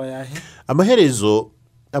amaherezo azaba yahe?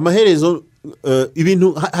 Amaherezo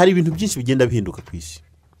hari ibintu byinshi bigenda bihinduka ku isi.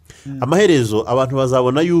 Amaherezo abantu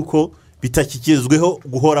bazabona yuko bitakikizweho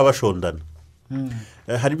guhora bashondana.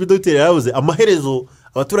 Hari ibyo Dr. yavuze amaherezo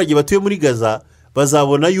abaturage batuye muri Gaza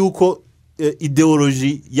bazabona yuko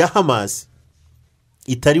ideoloji ya Hamas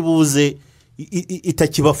itari buze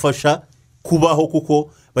itakibafasha kubaho kuko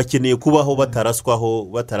bakeneye kubaho bataraswaho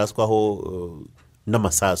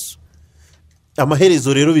n'amasasu.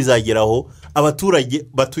 Amaherezo rero bizageraho abaturage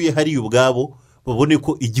batuye hari ubwabo babone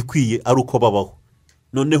ko igikwiye ari uko babaho.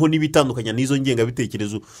 Noneho nibitandukanya n'izo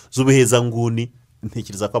ngengabitekerezo z'ubuhezanguni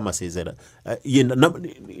ntekereza ko amasezera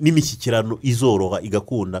n'imishyikirano izoroha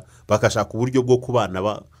igakunda bakashaka uburyo bwo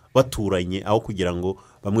kubana baturanye aho kugira ngo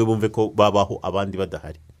bamwe bumve ko babaho abandi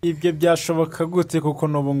badahari. Ibyo byashoboka gute kuko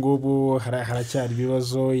n'ubu ngubu haracyari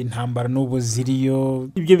ibibazo intambara n'ubu ziriyo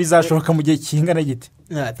ibyo bizashoboka mu gihe kingana gite?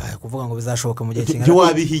 Kuvuga ngo bizashoboka mu gihe kingana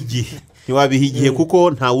ntiwabiha igihe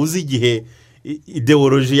kuko nta uzi igihe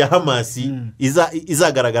ideoloji ya Hamas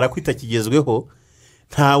izagaragara ko itakigezweho.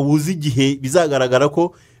 Nta uzi igihe bizagaragara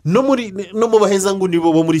ko no mu bahezanguni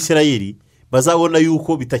bo muri Isirayeli bazabona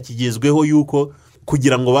yuko bitakigezweho yuko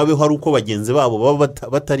kugira ngo babeho ari uko bagenzi babo baba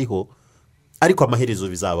batariho ariko amaherezo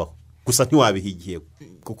bizabaho gusa ntiwabihigiye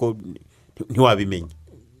kuko ntiwabimenya.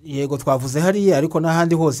 Yego twavuze hariya ariko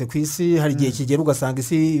n'ahandi hose ku isi hari igihe kigera ugasanga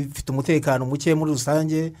isi ifite umutekano muke muri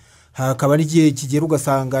rusange hakaba n'igihe kigera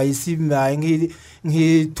ugasanga isi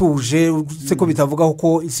nk'ituje se ko bitavuga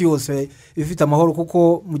ko isi yose ifite amahoro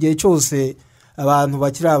kuko mu gihe cyose abantu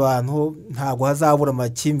bakiri abantu ntabwo hazabura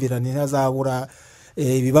amakimbirane ntazabura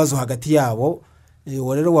ibibazo hagati yabo.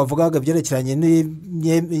 Uwo rero wavugaga byerekeranye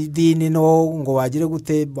n'idini no ngo bagire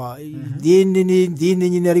gute idini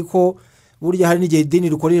nyine ariko burya hari n'igihe idini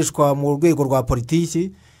rikoreshwa mu rwego rwa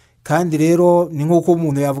politiki kandi rero ni nk'uko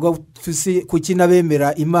umuntu yavuga kuki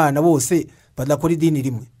n'abemera Imana bose badakora idini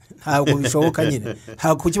rimwe ntabwo bishoboka nyine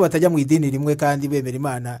kuki batajya mu idini rimwe kandi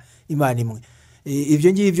bemera Imana imwe.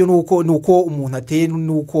 Ibyo ngibyo ni uko umuntu ateye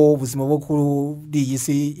n'uko ubuzima bwo kuri iyi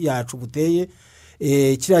si yacu buteye.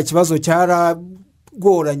 Kiriya kibazo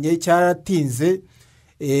cyaragoranye cyaratinze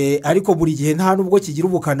ariko buri gihe nta nubwo kigira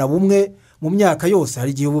ubukana bumwe mu myaka yose.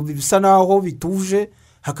 Hari igihe bisa naho bituje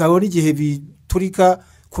hakaba n'igihe biturika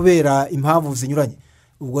kubera impamvu zinyuranye.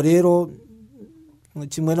 Ubwo rero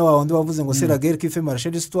kimwe na wundi wavuze ngo c'est la guerre qui fait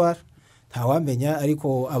marcher l'histoire ntawamenya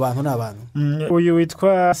ariko abantu n'abantu. Uyu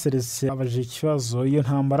witwa Celestin abaje ikibazo iyo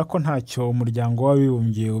ntambara ko ntacyo umuryango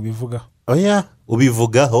w'abibumbye ubivugaho. Oya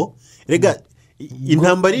ubivugaho rega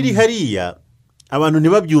intambara iri hariya abantu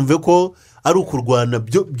ntibabyumve ko ari ukurwana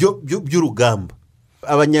by'urugamba.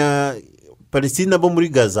 Abanya-Palestine bo muri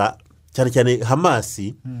Gaza cyane cyane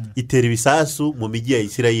Hamasi itera ibisasu mu mijyi ya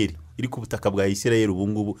Isirayeli iri ku butaka bwa Isirayeli ubu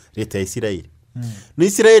ngubu leta ya Isirayeli.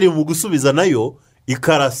 N'Isirayeli mu gusubiza nayo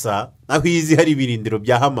ikarasa aho izi hari ibirindiro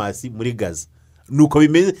bya Hamasi muri Gaza. Nuko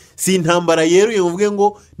bimeze, si intambara yeruye uvuge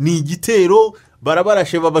ngo ni igitero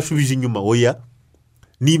barabarashe babashubije inyuma, oya.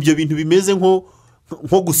 Ni ibyo bintu bimeze nko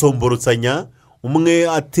gusomborotsanya, umwe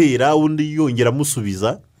atera undi yongera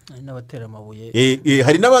amusubiza. Hari n'abatera amabuye.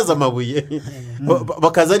 Hari n'abaza amabuye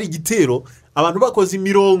bakaza ari igitero, abantu bakoze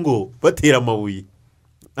imirongo batera amabuye,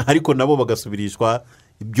 ariko nabo bagasubirishwa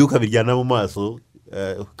ibyuka biryana mu maso,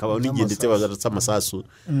 ukaba n'igihe ndetse bagarutse amasasu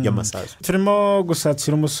y'amasasu. Turimo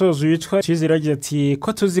gusatira umusozo witwa Cyizere agira ati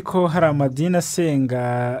ko tuzi ko hari amadini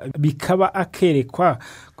asenga bikaba akerekwa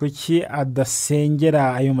kuki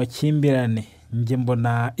adasengera ayo makimbirane. Njye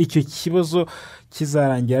mbona icyo kibazo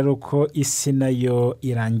kizarangira ari uko isi nayo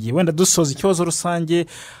irangiye. Wenda dusoza ikibazo rusange,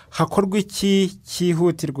 hakorwa iki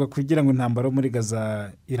cyihutirwa kugira ngo intambara muri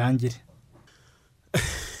Gaza irangire?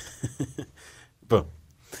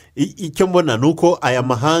 Icyo mbona ni uko aya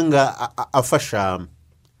mahanga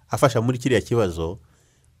afasha muri kiriya kibazo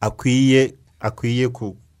akwiye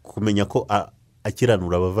kumenya ko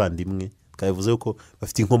akiranura abavandimwe, twabivuze ko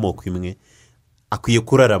bafite inkomoko imwe, akwiye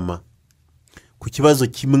kurarama ku kibazo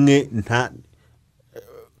kimwe,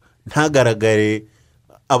 ntagaragare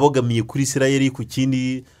abogamiye kuri Isirayeli, ku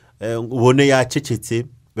kindi ubone yacecetse.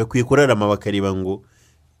 Bakwiye kurarama bakareba ngo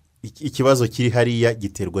ikibazo kiri hariya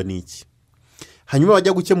giterwa n'iki, hanyuma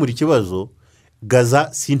bajya gukemura ikibazo. Gaza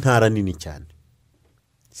si intara nini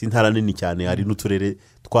cyane, hari n'uturere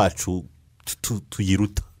twacu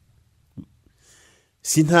tuyiruta,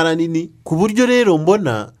 si intara nini ku buryo rero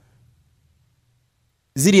mbona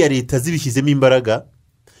ziriya leta zibishyizemo imbaraga,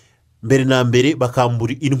 mbere na mbere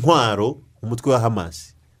bakambura intwaro umutwe wa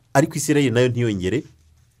Hamasi, ariko Isirayeli nayo ntiyongere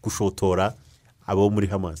gushotora abo muri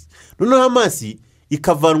Hamasi. Noneho Hamasi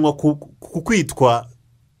ikavanwa ku kwitwa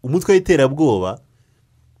umutwe w'iterabwoba,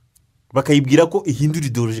 bakayibwira ko ihindura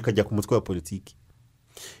ideology ikajya ku mutwe wa politiki.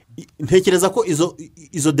 Ntekereza ko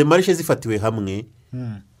izo demarishe zifatiwe hamwe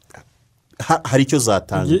hari icyo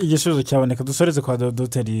zatanga. Igisubizo cyaboneka. Dusoreze kwa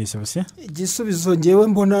Dr. Sebastien. Igisubizo ngewe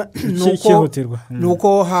mbona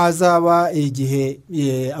nuko hazaba igihe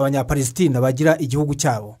abanya-Palestine bagira igihugu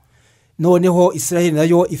cyabo, noneho Israel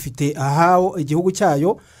nayo ifite ahawo igihugu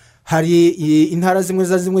cyayo. Hari intara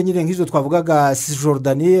zimwe nyine nk'izo twavugaga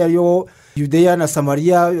Cisjordania yo Judea na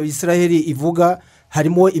Samaria Israel ivuga,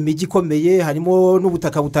 harimo imijyi ikomeye, harimo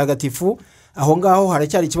n'ubutaka butagatifu. Aho ngaho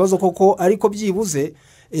haracyari ikibazo koko, ariko byibuze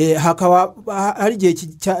hakaba hari igihe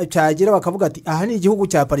cyagera bakavuga ati aha ni igihugu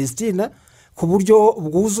cya Palestine ku buryo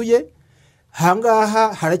bwuzuye.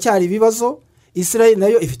 Hangaha haracyari ibibazo, Israel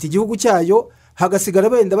nayo ifite igihugu cyayo, hagasigara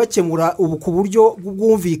benda bakemura ubu ku buryo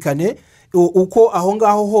bwumvikane uko aho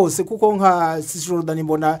ngaho hose, kuko nka Cisjordania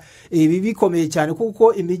mbona ibi bikomeye cyane,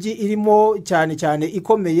 kuko imijyi irimo cyane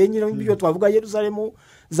ikomeye nyine ibyo twavuga Yerusalemu,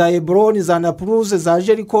 za Hebron, za Naples, za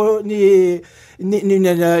Jericho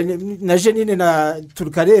na Jenine na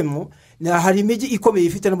Turkaremu. Hari imijyi ikomeye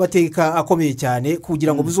ifite n'amateka akomeye cyane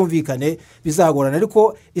kugira ngo bizumvikane bizagorana.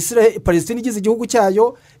 Ariko Palestine igize igihugu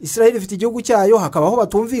cyayo, Israel ifite igihugu cyayo, hakabaho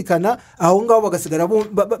batumvikana, aho ngaho bagasigara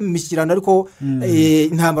mishyirana, ariko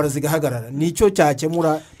intambara zigahagarara. Nicyo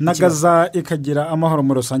cyakemura na Gaza ikagira amahoro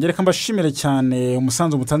muri rusange. Reka mbashimire cyane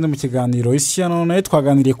umusanzu mutanze mu kiganiro isi none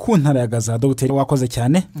twaganiriye ku ntara ya Gaza. Dr. wakoze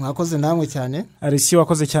cyane. Mwakoze namwe cyane. Arisi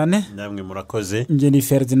wakoze cyane. Namwe murakoze. Nge ni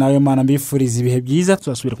Ferdinand Mana mbifuriza ibihe byiza,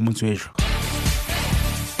 tuzasubira ku munsi w'ejo.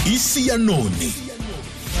 Isi ya none.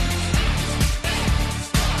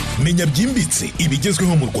 Menya byimbitse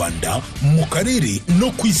ibigezweho mu Rwanda, mu karere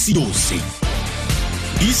no ku isi yose.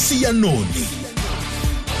 Isi ya none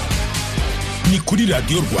ni kuri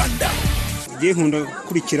Radio Rwanda. Ngiye nkunda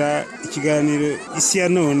gukurikira ikiganiro isi ya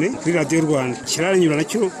none kuri Radio Rwanda. Kiraranyura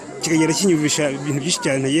nacyo kikagera kinyumvisha ibintu byinshi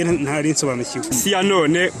cyane ntari nsobanukiwe. Isi ya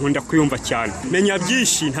none nkunda kuyumva cyane, menya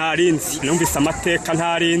byinshi ntari nzi, numvise amateka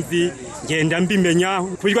ntari nzi, ngenda mbimenya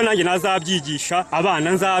ku buryo nanjye nazabyigisha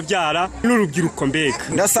abana nzabyara n'urubyiruko mbega.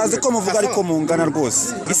 Ndasaze ko muvuga ariko mungana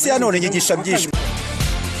rwose. Isi ya none nyigisha byinshi.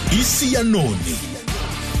 Isi ya none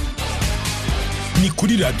ni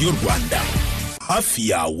kuri Radio Rwanda, hafi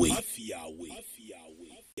yawe.